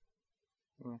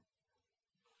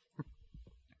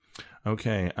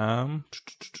 Okay,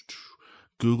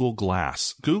 Google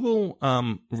Glass. Google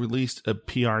released a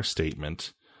PR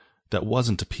statement that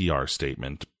wasn't a PR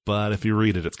statement, but if you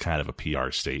read it, it's kind of a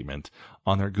PR statement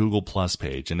on their Google Plus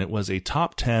page, and it was a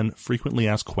top 10 frequently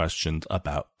asked questions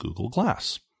about Google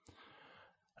Glass.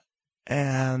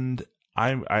 And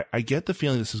I get the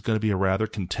feeling this is going to be a rather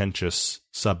contentious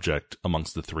subject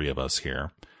amongst the three of us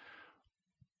here.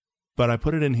 But I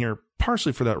put it in here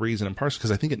partially for that reason and partially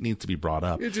because I think it needs to be brought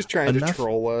up. You're just trying to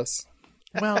troll us.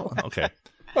 Well, okay.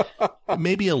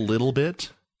 Maybe a little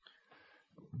bit,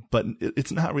 but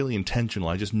it's not really intentional.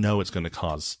 I just know it's going to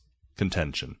cause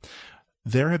contention.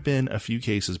 There have been a few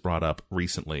cases brought up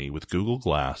recently with Google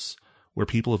Glass where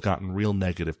people have gotten real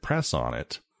negative press on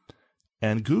it.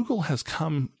 And Google has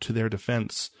come to their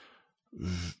defense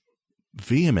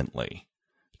vehemently,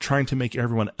 trying to make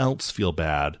everyone else feel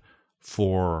bad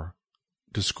for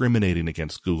discriminating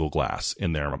against Google Glass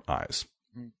in their eyes.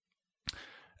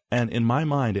 And in my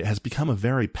mind, it has become a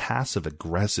very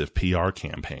passive-aggressive PR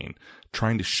campaign,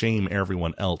 trying to shame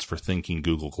everyone else for thinking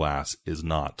Google Glass is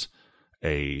not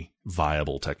a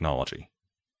viable technology.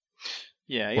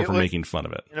 Yeah, or for making fun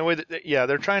of it. In a way that, yeah,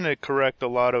 they're trying to correct a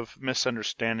lot of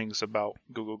misunderstandings about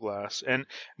Google Glass. And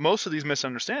most of these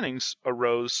misunderstandings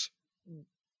arose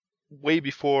way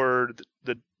before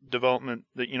the development,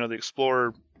 the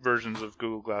Explorer versions of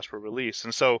Google Glass were released.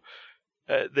 And so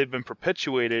they've been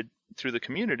perpetuated through the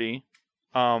community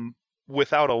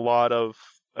without a lot of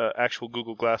actual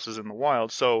Google Glasses in the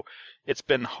wild. So it's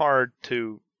been hard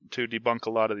to debunk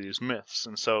a lot of these myths.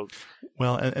 And so,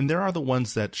 well, and there are the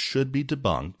ones that should be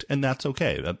debunked, and that's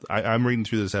okay. I'm reading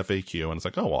through this FAQ, and it's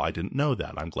like, oh, well, I didn't know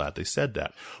that. I'm glad they said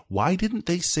that. Why didn't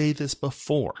they say this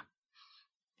before?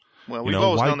 Well, we've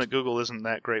always known that Google isn't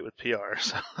that great with PR.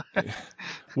 So.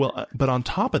 Well, but on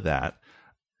top of that,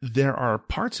 there are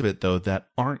parts of it, though, that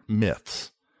aren't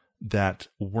myths, that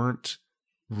weren't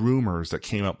rumors that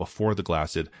came out before the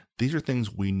Glass did. These are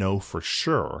things we know for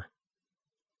sure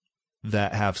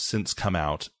that have since come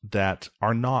out that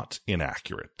are not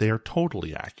inaccurate. They are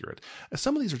totally accurate.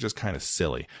 Some of these are just kind of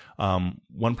silly. One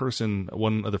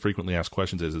of the frequently asked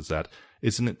questions is that,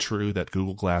 isn't it true that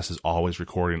Google Glass is always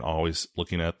recording, always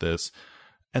looking at this?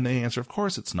 And they answer, of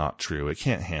course it's not true. It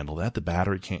can't handle that. The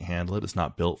battery can't handle it. It's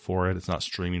not built for it. It's not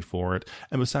streaming for it.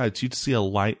 And besides, you'd see a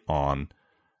light on,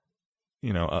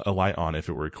 a light on if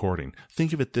it were recording.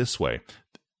 Think of it this way.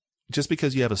 Just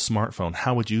because you have a smartphone,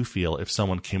 how would you feel if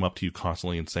someone came up to you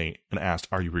constantly and asked,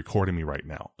 are you recording me right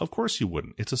now? Of course you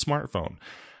wouldn't. It's a smartphone.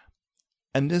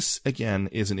 And this, again,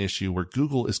 is an issue where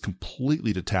Google is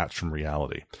completely detached from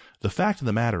reality. The fact of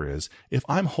the matter is, if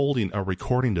I'm holding a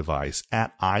recording device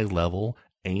at eye level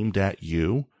aimed at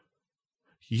you,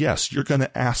 yes, you're going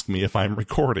to ask me if I'm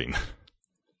recording.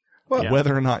 Well,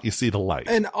 whether or not you see the light.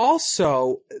 And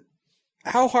also,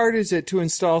 how hard is it to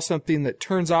install something that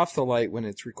turns off the light when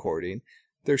it's recording?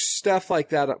 There's stuff like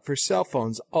that up for cell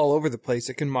phones all over the place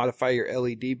that can modify your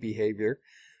LED behavior.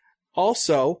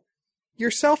 Also,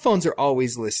 your cell phones are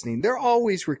always listening. They're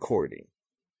always recording.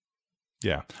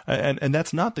 Yeah. And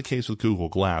that's not the case with Google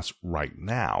Glass right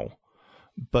now.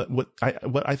 But what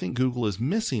I think Google is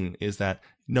missing is that,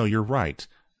 no, you're right.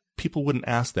 People wouldn't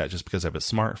ask that just because I have a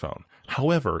smartphone.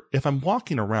 However, if I'm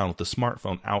walking around with the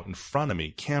smartphone out in front of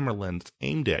me, camera lens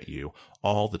aimed at you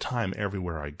all the time,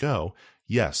 everywhere I go,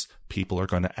 yes, people are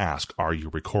going to ask, are you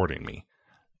recording me?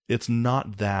 It's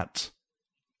not that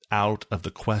out of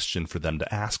the question for them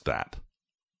to ask that.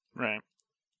 Right.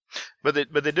 But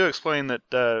they do explain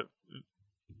that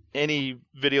any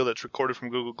video that's recorded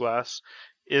from Google Glass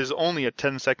is only a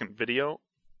 10-second video,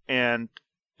 and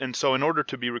and so in order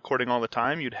to be recording all the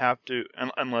time, you'd have to,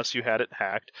 unless you had it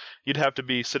hacked, you'd have to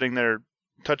be sitting there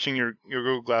touching your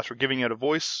Google Glass or giving it a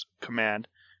voice command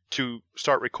to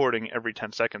start recording every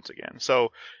 10 seconds again.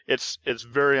 So it's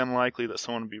very unlikely that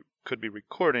someone could be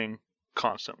recording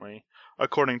constantly,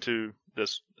 according to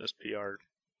this PR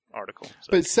article.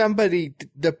 So. But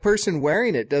the person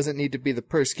wearing it doesn't need to be the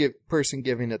person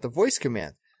giving it the voice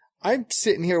command. I'm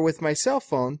sitting here with my cell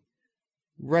phone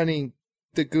running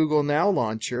the Google Now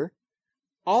launcher.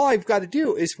 All I've got to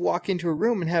do is walk into a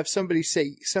room and have somebody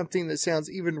say something that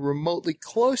sounds even remotely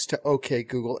close to OK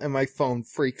Google, and my phone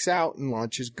freaks out and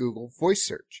launches Google Voice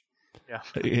Search. Yeah,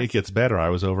 it gets better. I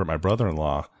was over at my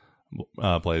brother-in-law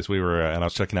place. We were, and I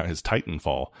was checking out his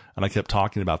Titanfall, and I kept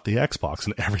talking about the Xbox,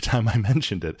 and every time I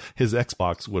mentioned it, his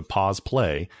Xbox would pause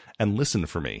play and listen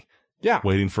for me. Yeah.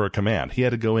 Waiting for a command. He had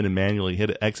to go in and manually, he had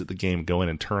to exit the game, go in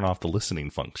and turn off the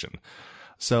listening function.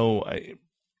 So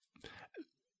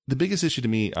the biggest issue to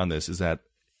me on this is that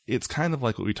it's kind of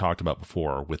like what we talked about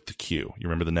before with the Q. You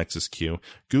remember the Nexus Q?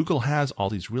 Google has all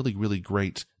these really, really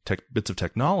great bits of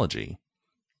technology.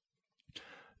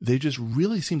 They just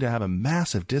really seem to have a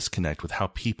massive disconnect with how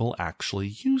people actually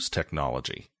use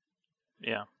technology.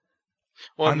 Yeah.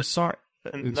 Well, I'm sorry.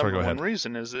 And sorry, go ahead. One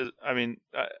reason is,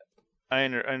 I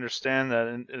understand that,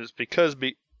 and it's because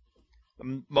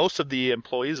most of the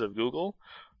employees of Google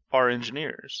are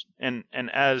engineers, and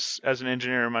as an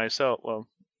engineer myself, well,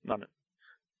 not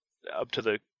up to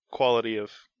the quality of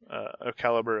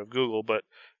caliber of Google, but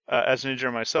as an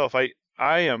engineer myself, I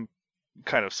am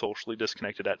kind of socially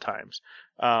disconnected at times.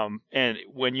 And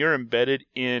when you're embedded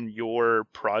in your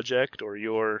project or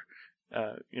your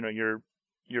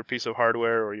piece of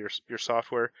hardware or your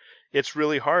software, it's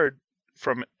really hard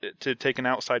to take an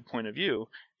outside point of view.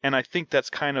 And I think that's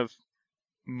kind of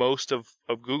most of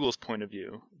Google's point of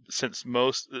view, since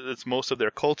it's most of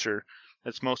their culture,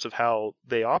 it's most of how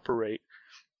they operate.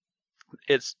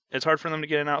 It's hard for them to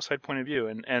get an outside point of view,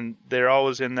 and they're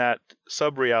always in that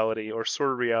sub-reality or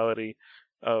sort of reality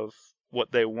of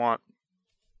what they want,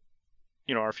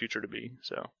 our future to be.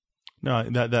 So no,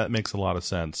 that makes a lot of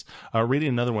sense. Reading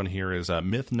another one here is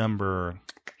myth number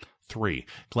 3: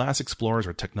 glass explorers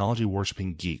are technology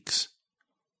worshipping geeks.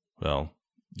 Well,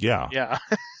 yeah.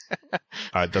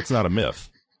 That's not a myth.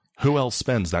 Who else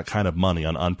spends that kind of money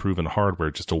on unproven hardware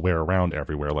just to wear around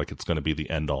everywhere like it's going to be the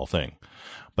end-all thing?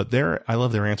 But I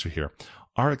love their answer here.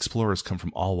 Our explorers come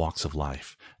from all walks of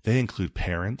life. They include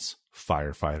parents,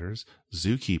 firefighters,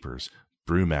 zookeepers,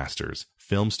 brewmasters,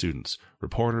 film students,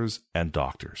 reporters, and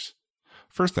doctors.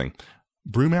 First thing,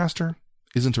 brewmaster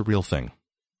isn't a real thing.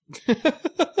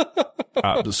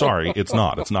 Sorry, it's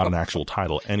not. It's not an actual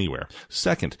title anywhere.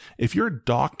 Second, if your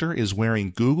doctor is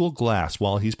wearing Google Glass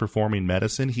while he's performing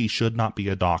medicine, he should not be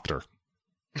a doctor.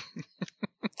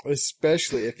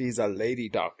 Especially if he's a lady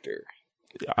doctor.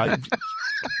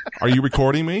 Are you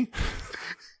recording me?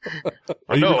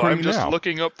 I'm just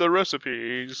looking up the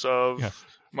recipes of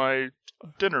my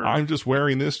dinner. I'm just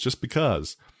wearing this just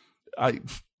because.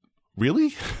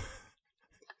 Really?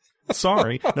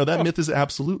 Sorry. No, that myth is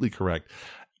absolutely correct.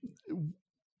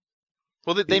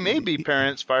 Well, they may be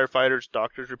parents, firefighters,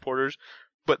 doctors, reporters,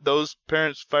 but those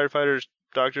parents, firefighters,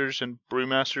 doctors, and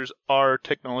brewmasters are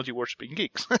technology worshipping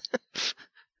geeks.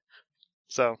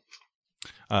 So,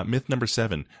 myth number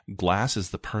 7: glass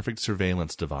is the perfect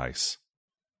surveillance device.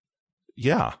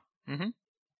 Yeah. Mm-hmm.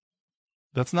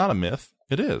 That's not a myth.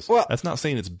 It is. Well, that's not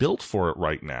saying it's built for it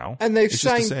right now. And they've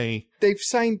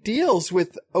signed deals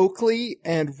with Oakley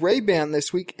and Ray-Ban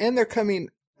this week, and they're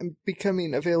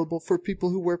becoming available for people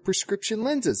who wear prescription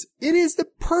lenses. It is the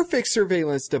perfect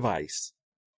surveillance device.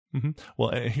 Mm-hmm.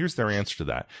 Well, here's their answer to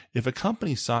that. If a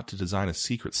company sought to design a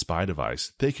secret spy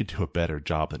device, they could do a better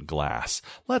job than glass.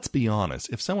 Let's be honest.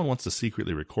 If someone wants to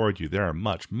secretly record you, there are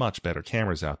much, much better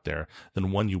cameras out there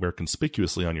than one you wear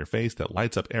conspicuously on your face that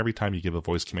lights up every time you give a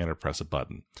voice command or press a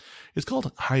button. It's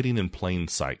called hiding in plain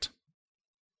sight.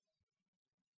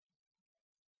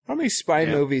 How many spy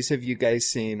movies have you guys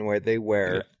seen where they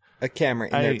wear a camera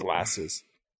in their glasses?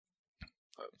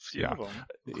 A few of them,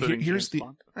 including James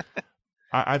Bond.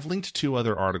 I've linked 2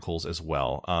 other articles as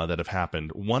well that have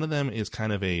happened. One of them is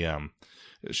kind of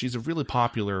she's a really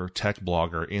popular tech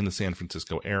blogger in the San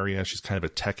Francisco area. She's kind of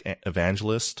a tech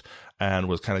evangelist and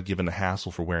was kind of given a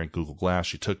hassle for wearing Google Glass.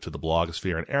 She took to the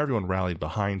blogosphere and everyone rallied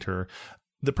behind her.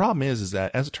 The problem is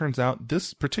that, as it turns out,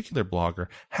 this particular blogger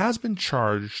has been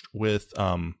charged with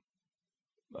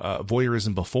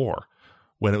voyeurism before,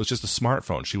 when it was just a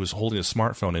smartphone. She was holding a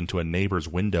smartphone into a neighbor's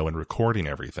window and recording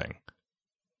everything.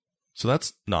 So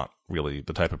that's not really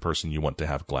the type of person you want to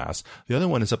have glass. The other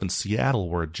one is up in Seattle,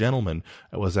 where a gentleman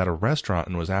was at a restaurant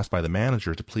and was asked by the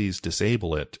manager to please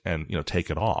disable it and, take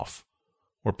it off,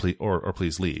 or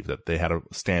please leave. That they had a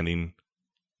standing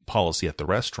policy at the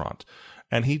restaurant,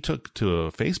 and he took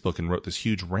to Facebook and wrote this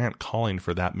huge rant calling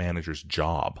for that manager's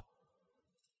job.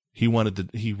 He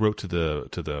wrote to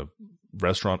the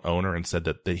restaurant owner and said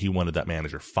that he wanted that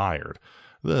manager fired.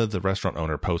 The restaurant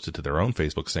owner posted to their own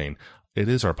Facebook saying, "It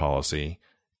is our policy.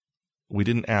 We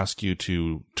didn't ask you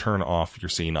to turn off your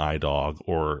seeing eye dog,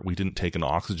 or we didn't take an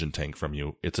oxygen tank from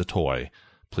you. It's a toy.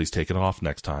 Please take it off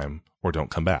next time or don't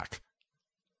come back."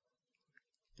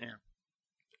 Yeah.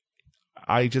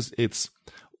 I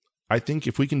think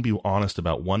if we can be honest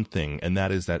about one thing, and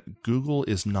that is that Google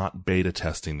is not beta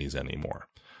testing these anymore.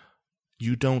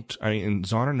 And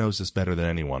Zoner knows this better than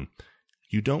anyone.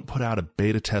 You don't put out a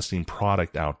beta testing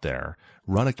product out there,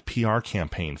 run a PR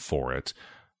campaign for it,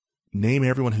 name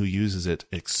everyone who uses it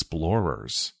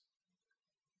explorers.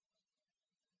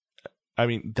 I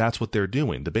mean, that's what they're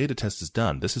doing. The beta test is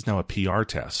done. This is now a PR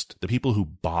test. The people who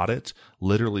bought it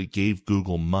literally gave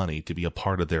Google money to be a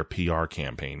part of their PR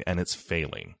campaign, and it's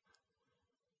failing.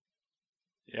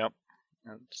 Yep.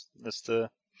 That's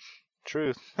the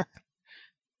truth.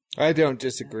 I don't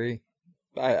disagree.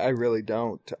 I really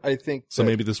don't. I think so.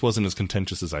 Maybe this wasn't as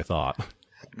contentious as I thought.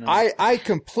 No. I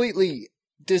completely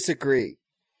disagree.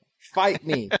 Fight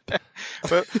me.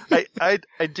 But I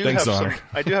do Thanks,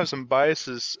 have some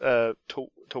biases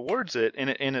towards it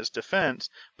in its defense,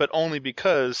 but only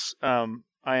because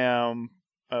I am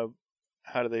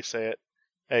how do they say it?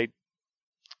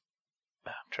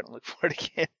 I'm trying to look for it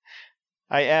again.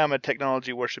 I am a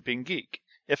technology worshipping geek.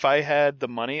 If I had the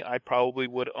money, I probably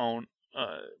would own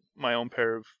my own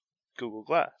pair of Google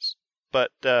Glass.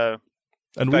 But and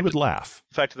we would laugh.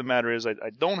 The fact of the matter is,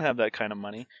 I don't have that kind of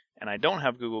money, and I don't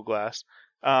have Google Glass.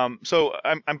 So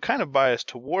I'm kind of biased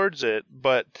towards it,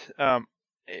 but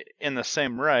in the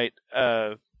same right,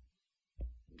 I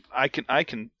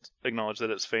can acknowledge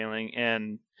that it's failing,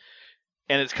 and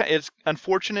it's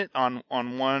unfortunate on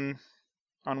one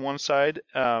side,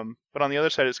 but on the other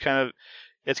side, it's kind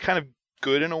of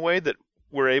good in a way that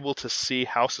we're able to see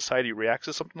how society reacts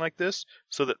to something like this,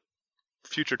 so that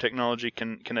future technology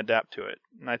can adapt to it.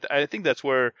 And I think that's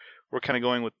where we're kind of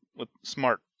going with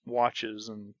smart watches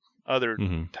and other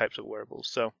types of wearables.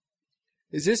 So,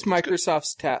 is this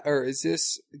Microsoft's or is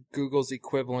this Google's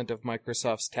equivalent of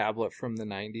Microsoft's tablet from the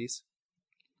 90s?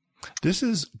 This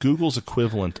is Google's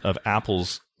equivalent of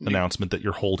Apple's announcement that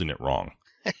you're holding it wrong.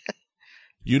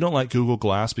 You don't like Google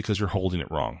Glass because you're holding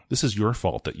it wrong. This is your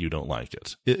fault that you don't like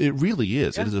it. It really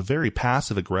is. Yeah. It is a very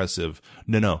passive-aggressive,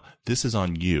 no, this is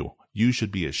on you. You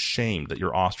should be ashamed that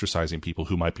you're ostracizing people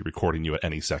who might be recording you at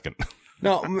any second.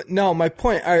 No, my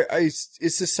point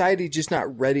is society just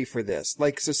not ready for this?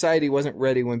 Like, society wasn't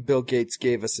ready when Bill Gates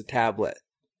gave us a tablet.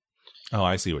 Oh,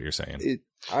 I see what you're saying.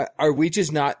 Are we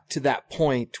just not to that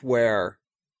point where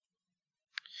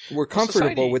we're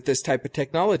comfortable with this type of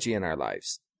technology in our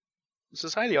lives?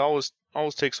 Society always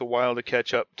takes a while to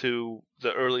catch up to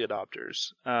the early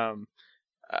adopters.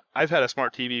 I've had a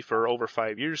smart TV for over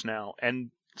 5 years now, and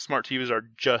smart TVs are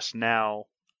just now,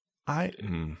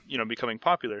 becoming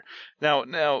popular.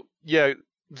 Now, yeah,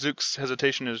 Zook's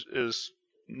hesitation is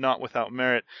not without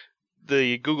merit.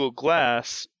 The Google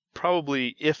Glass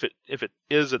probably, if it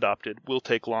is adopted, will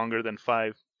take longer than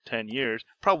 5-10 years.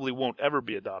 Probably won't ever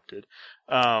be adopted,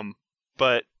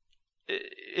 but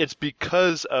it's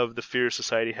because of the fear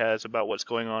society has about what's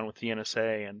going on with the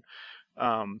NSA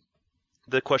and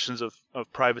the questions of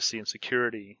privacy and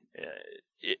security.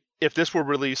 If this were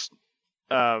released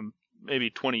maybe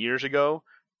 20 years ago,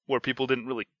 where people didn't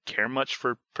really care much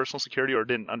for personal security or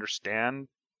didn't understand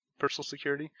personal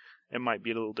security, it might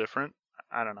be a little different.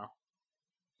 I don't know.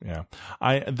 Yeah.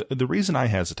 The reason I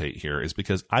hesitate here is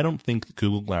because I don't think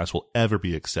Google Glass will ever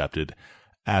be accepted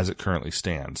as it currently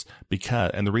stands.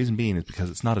 And the reason being is because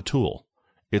it's not a tool.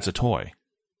 It's a toy.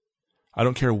 I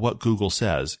don't care what Google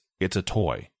says. It's a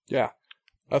toy. Yeah.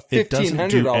 A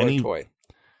 $1,500 toy.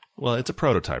 Well, it's a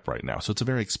prototype right now, so it's a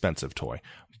very expensive toy.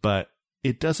 But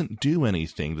it doesn't do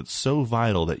anything that's so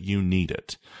vital that you need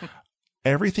it.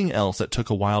 Everything else that took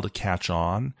a while to catch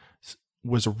on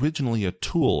was originally a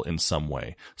tool in some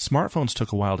way. Smartphones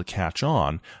took a while to catch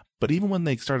on, but even when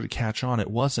they started to catch on,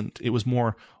 it was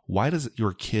more, why does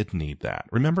your kid need that?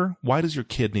 Remember? Why does your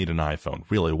kid need an iPhone?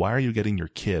 Really, why are you getting your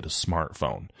kid a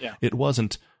smartphone? Yeah. It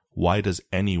wasn't, why does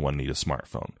anyone need a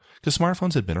smartphone? Because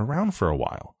smartphones had been around for a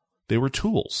while. They were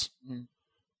tools. Mm.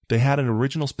 They had an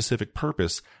original specific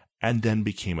purpose and then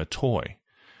became a toy.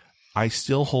 I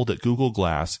still hold that Google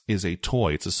Glass is a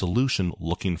toy. It's a solution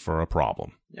looking for a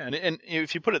problem. Yeah, and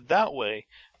if you put it that way,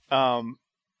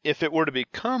 if it were to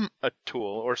become a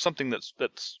tool or something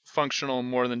that's functional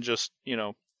more than just,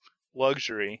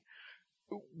 luxury,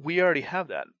 we already have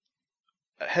that.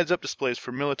 Heads-up displays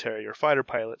for military or fighter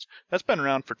pilots, that's been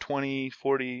around for 20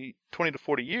 to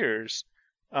 40 years.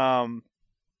 And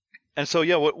so,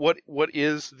 yeah, what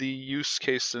is the use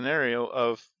case scenario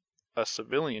of a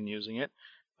civilian using it?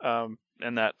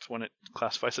 And that's when it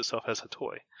classifies itself as a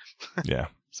toy. Yeah.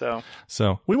 So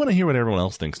we want to hear what everyone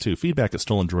else thinks too. Feedback at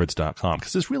stolendroids.com,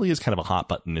 because this really is kind of a hot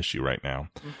button issue right now.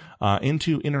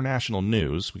 Into international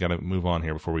news. We got to move on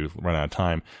here before we run out of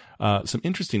time. Some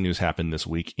interesting news happened this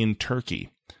week in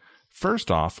Turkey. First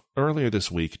off, earlier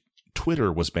this week,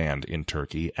 Twitter was banned in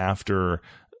Turkey after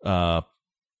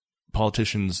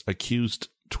politicians accused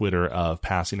Twitter of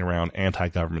passing around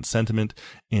anti-government sentiment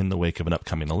in the wake of an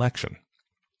upcoming election.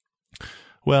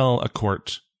 Well, a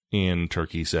court in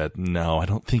Turkey said, no, I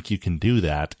don't think you can do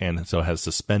that, and so has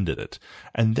suspended it.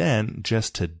 And then,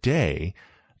 just today,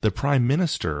 the Prime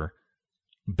Minister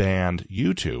banned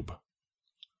YouTube.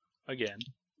 Again.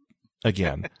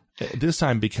 This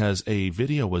time because a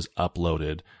video was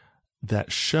uploaded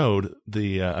that showed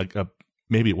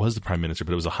maybe it was the Prime Minister,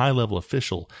 but it was a high-level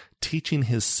official teaching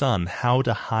his son how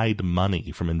to hide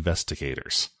money from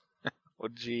investigators. Oh,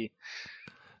 gee.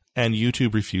 And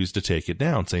YouTube refused to take it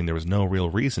down, saying there was no real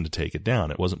reason to take it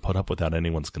down. It wasn't put up without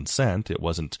anyone's consent. It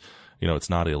wasn't, it's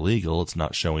not illegal. It's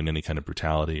not showing any kind of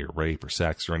brutality or rape or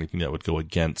sex or anything that would go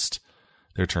against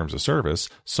their terms of service.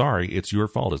 Sorry, it's your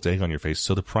fault. It's egg on your face.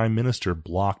 So the Prime Minister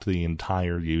blocked the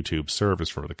entire YouTube service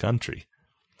for the country.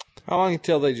 How long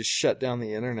until they just shut down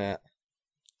the internet?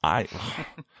 I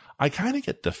kind of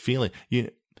get the feeling,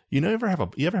 you ever have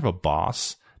a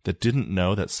boss that didn't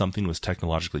know that something was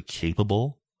technologically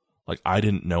capable? Like, I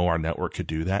didn't know our network could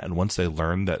do that. And once they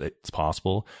learn that it's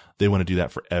possible, they want to do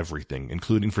that for everything,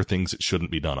 including for things it shouldn't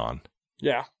be done on.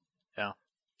 Yeah. Yeah.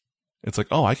 It's like,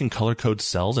 oh, I can color code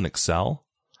cells in Excel.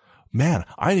 Man,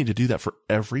 I need to do that for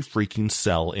every freaking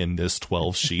cell in this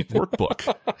 12-sheet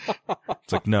workbook.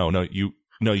 It's like, no, you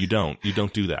don't. You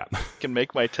don't do that. Can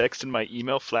make my text and my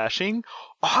email flashing.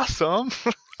 Awesome.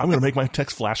 I'm going to make my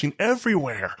text flashing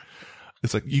everywhere.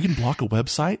 It's like, you can block a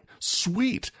website?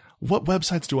 Sweet. What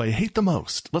websites do I hate the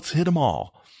most? Let's hit them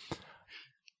all.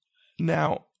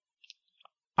 Now,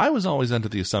 I was always under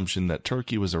the assumption that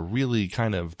Turkey was a really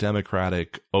kind of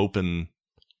democratic, open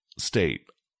state.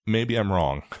 Maybe I'm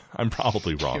wrong. I'm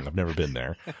probably wrong. I've never been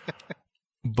there.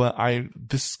 But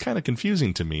this is kind of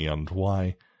confusing to me on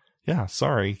why, yeah,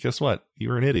 sorry, guess what?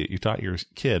 You're an idiot. You taught your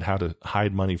kid how to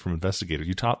hide money from investigators.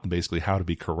 You taught them basically how to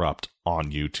be corrupt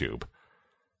on YouTube.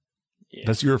 Yeah.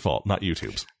 That's your fault, not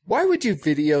YouTube's. Why would you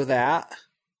video that?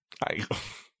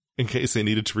 In case they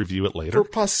needed to review it later. For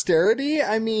posterity?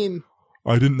 I mean...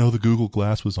 I didn't know the Google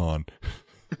Glass was on.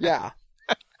 Yeah.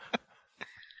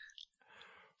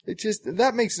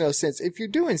 That makes no sense. If you're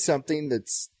doing something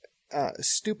that's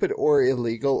stupid or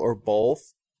illegal or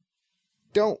both,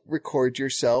 don't record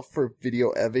yourself for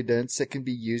video evidence that can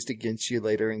be used against you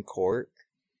later in court.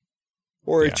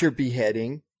 Or at your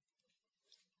beheading.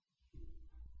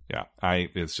 Yeah,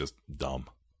 it's just dumb.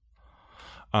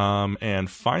 And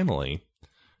finally,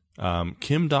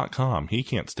 Kim.com, he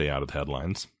can't stay out of the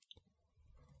headlines.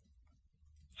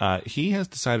 He has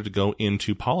decided to go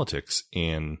into politics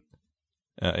in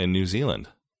New Zealand.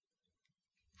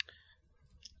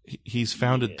 He's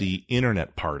founded the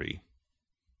Internet Party.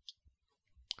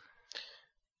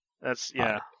 That's,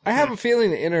 yeah. I have a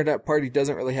feeling the Internet Party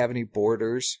doesn't really have any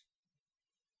borders.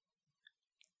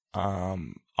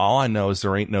 All I know is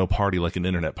there ain't no party like an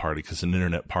internet party, because an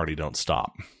internet party don't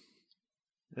stop.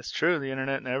 It's true. The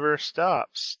internet never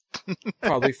stops.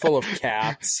 Probably full of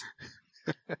cats.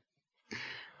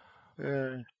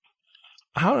 I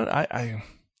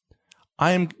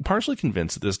am partially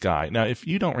convinced that this guy, now if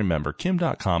you don't remember,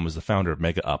 Kim.com was the founder of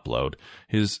Mega Upload.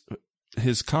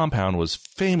 His compound was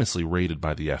famously raided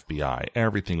by the FBI.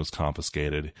 Everything was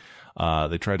confiscated.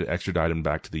 They tried to extradite him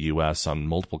back to the U.S. on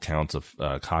multiple counts of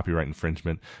copyright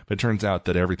infringement, but it turns out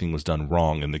that everything was done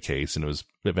wrong in the case, and it was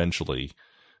eventually,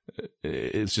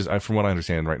 it's just, from what I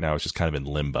understand right now, it's just kind of in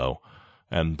limbo,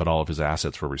 but all of his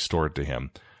assets were restored to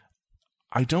him.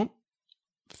 I don't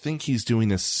think he's doing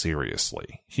this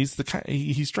seriously. He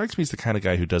strikes me as the kind of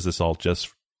guy who does this all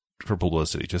just for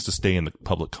publicity, just to stay in the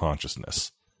public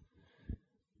consciousness.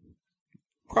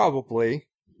 Probably.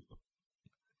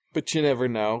 But you never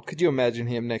know. Could you imagine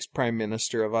him next Prime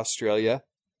Minister of Australia?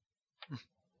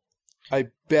 I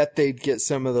bet they'd get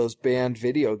some of those banned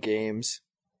video games.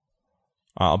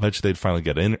 I'll bet you they'd finally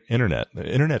get internet. The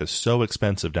internet is so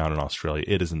expensive down in Australia.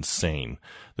 It is insane.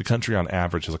 The country on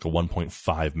average has like a 1.5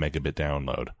 megabit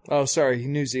download. Oh, sorry.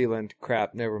 New Zealand.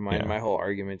 Crap. Never mind. Yeah. My whole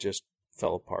argument just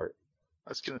fell apart.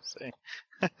 I was going to say.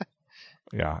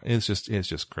 Yeah, it's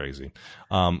just crazy.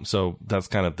 So that's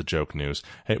kind of the joke news.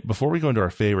 Hey, before we go into our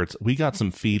favorites, we got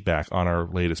some feedback on our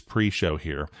latest pre-show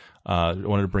here. I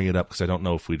wanted to bring it up because I don't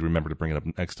know if we'd remember to bring it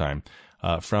up next time.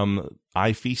 From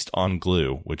I Feast on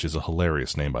Glue, which is a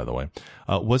hilarious name, by the way.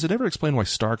 Was it ever explained why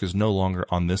Stark is no longer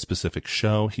on this specific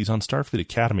show? He's on Starfleet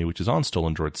Academy, which is on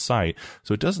Stolen Droid's site,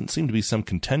 so it doesn't seem to be some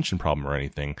contention problem or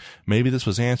anything. Maybe this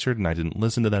was answered and I didn't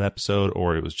listen to that episode,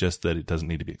 or it was just that it doesn't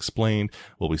need to be explained.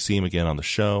 Will we see him again on the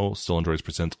show? Stolen Droids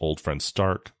presents Old Friend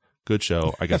Stark. Good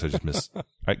show. I guess I just missed.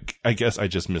 I guess I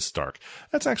just missed Stark.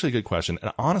 That's actually a good question,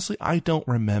 and honestly, I don't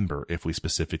remember if we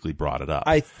specifically brought it up.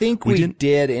 I think we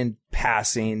did in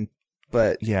passing,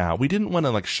 but yeah, we didn't want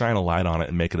to like shine a light on it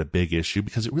and make it a big issue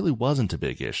because it really wasn't a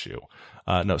big issue.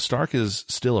 No, Stark is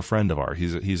still a friend of ours.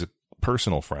 He's a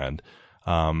personal friend.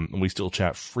 And we still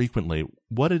chat frequently.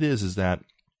 What it is that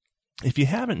if you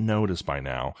haven't noticed by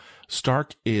now,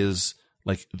 Stark is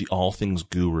like the all things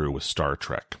guru with Star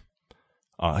Trek.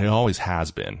 He always has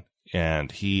been,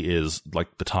 and he is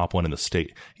like the top one in the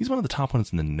state. He's one of the top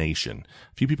ones in the nation.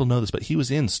 Few people know this, but he was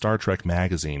in Star Trek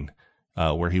magazine,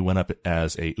 where he went up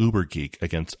as a uber geek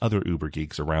against other uber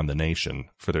geeks around the nation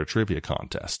for their trivia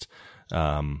contest.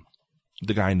 The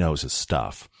guy knows his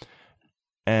stuff.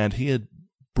 And he had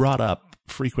brought up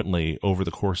frequently over the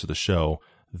course of the show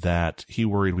that he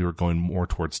worried we were going more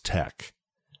towards tech.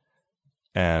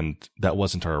 And that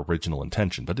wasn't our original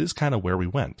intention, but it is kind of where we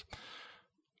went.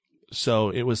 So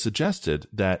it was suggested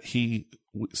that he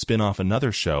spin off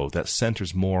another show that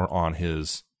centers more on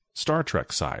his Star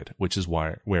Trek side, which is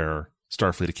where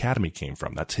Starfleet Academy came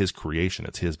from. That's his creation.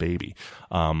 It's his baby.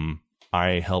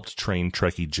 I helped train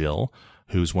Trekkie Jill,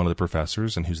 who's one of the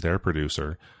professors and who's their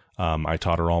producer. I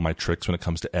taught her all my tricks when it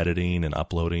comes to editing and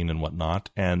uploading and whatnot,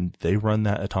 and they run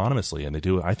that autonomously, and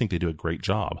I think they do a great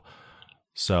job.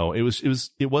 So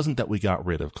it wasn't that we got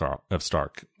rid of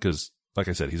Stark, because like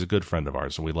I said, he's a good friend of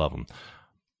ours and we love him.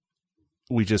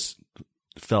 We just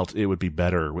felt it would be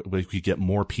better. We could get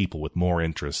more people with more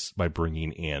interests by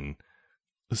bringing in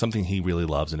something he really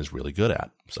loves and is really good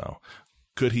at. So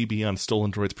could he be on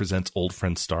Stolen Droids Presents Old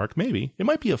Friend Stark? Maybe. It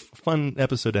might be a fun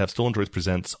episode to have Stolen Droids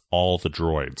Presents All the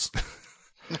Droids.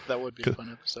 That would be a fun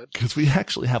episode. Because we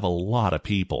actually have a lot of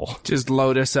people. Just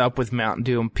load us up with Mountain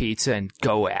Dew and pizza and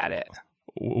go at it.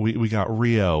 We got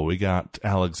Rio, we got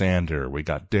Alexander, we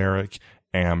got Derek,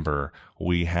 Amber,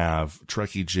 we have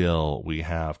Trekkie Jill, we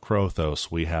have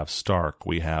Krothos, we have Stark,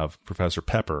 we have Professor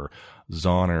Pepper,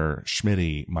 Zahner,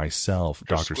 Schmitty, myself,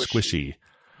 Dr. Squishy.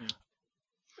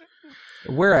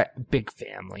 We're a big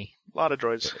family. A lot of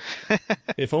droids.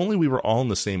 If only we were all in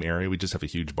the same area, we'd just have a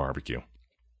huge barbecue.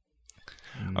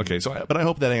 Okay, but I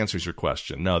hope that answers your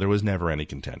question. No, there was never any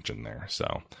contention there.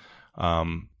 So,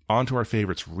 on to our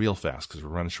favorites real fast because we're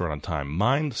running short on time.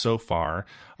 Mine so far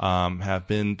have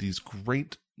been these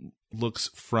great looks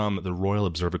from the Royal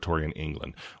Observatory in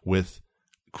England with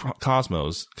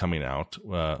Cosmos coming out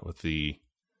with the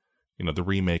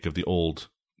remake of the old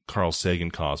Carl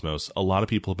Sagan Cosmos. A lot of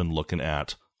people have been looking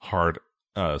at hard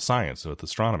science with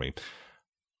astronomy,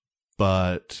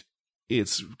 but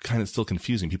it's kind of still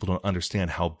confusing. People don't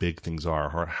understand how big things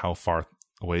are or how far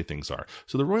away things are.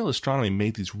 So the Royal Astronomy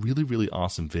made these really, really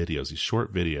awesome videos, these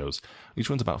short videos. Each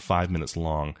one's about 5 minutes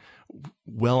long,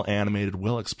 well animated,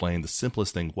 well explained. The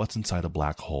simplest thing, what's inside a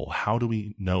black hole? How do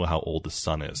we know how old the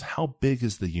sun is? How big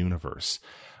is the universe?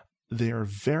 They are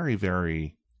very,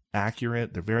 very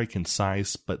accurate. They're very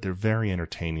concise, but they're very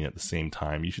entertaining at the same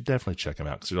time. You should definitely check them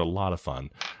out because they're a lot of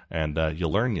fun, and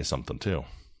you'll learn you something too.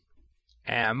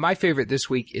 And my favorite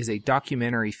this week is a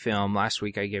documentary film. Last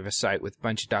week I gave a site with a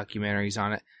bunch of documentaries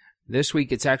on it. This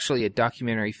week it's actually a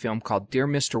documentary film called Dear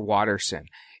Mr. Watterson.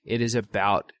 It is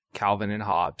about Calvin and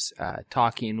Hobbes.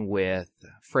 Talking with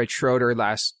Fred Schroeder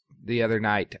the other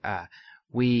night,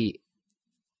 we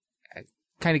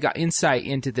kind of got insight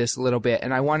into this a little bit,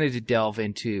 and I wanted to delve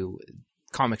into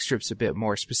comic strips a bit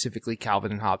more, specifically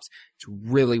Calvin and Hobbes. It's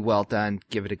really well done.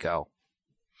 Give it a go.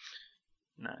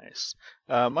 Nice.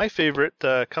 My favorite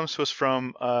comes to us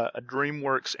from a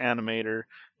DreamWorks animator.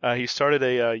 He started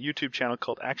a YouTube channel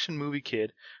called Action Movie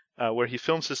Kid, where he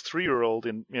films his 3-year-old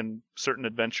in certain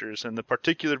adventures. And the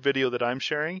particular video that I'm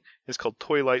sharing is called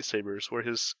Toy Lightsabers, where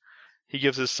he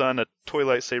gives his son a toy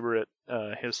lightsaber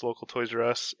at his local Toys R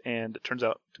Us, and it turns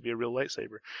out to be a real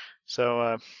lightsaber.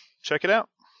 So check it out.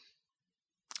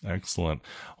 Excellent.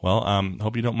 Well,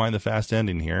 hope you don't mind the fast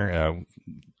ending here.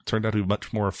 turned out to be a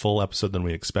much more full episode than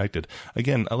we expected.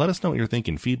 Again, let us know what you're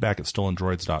thinking. Feedback at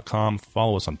stolendroids.com.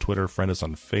 Follow us on Twitter. Friend us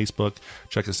on Facebook.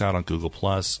 Check us out on Google+.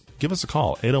 Give us a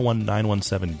call,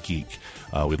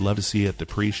 801-917-GEEK. We'd love to see you at the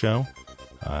pre-show.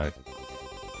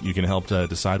 You can help to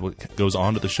decide what goes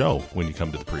on to the show when you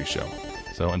come to the pre-show.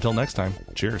 So until next time,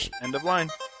 cheers. End of line.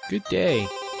 Good day.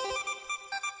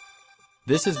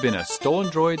 This has been a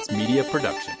Stolen Droids Media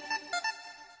Production.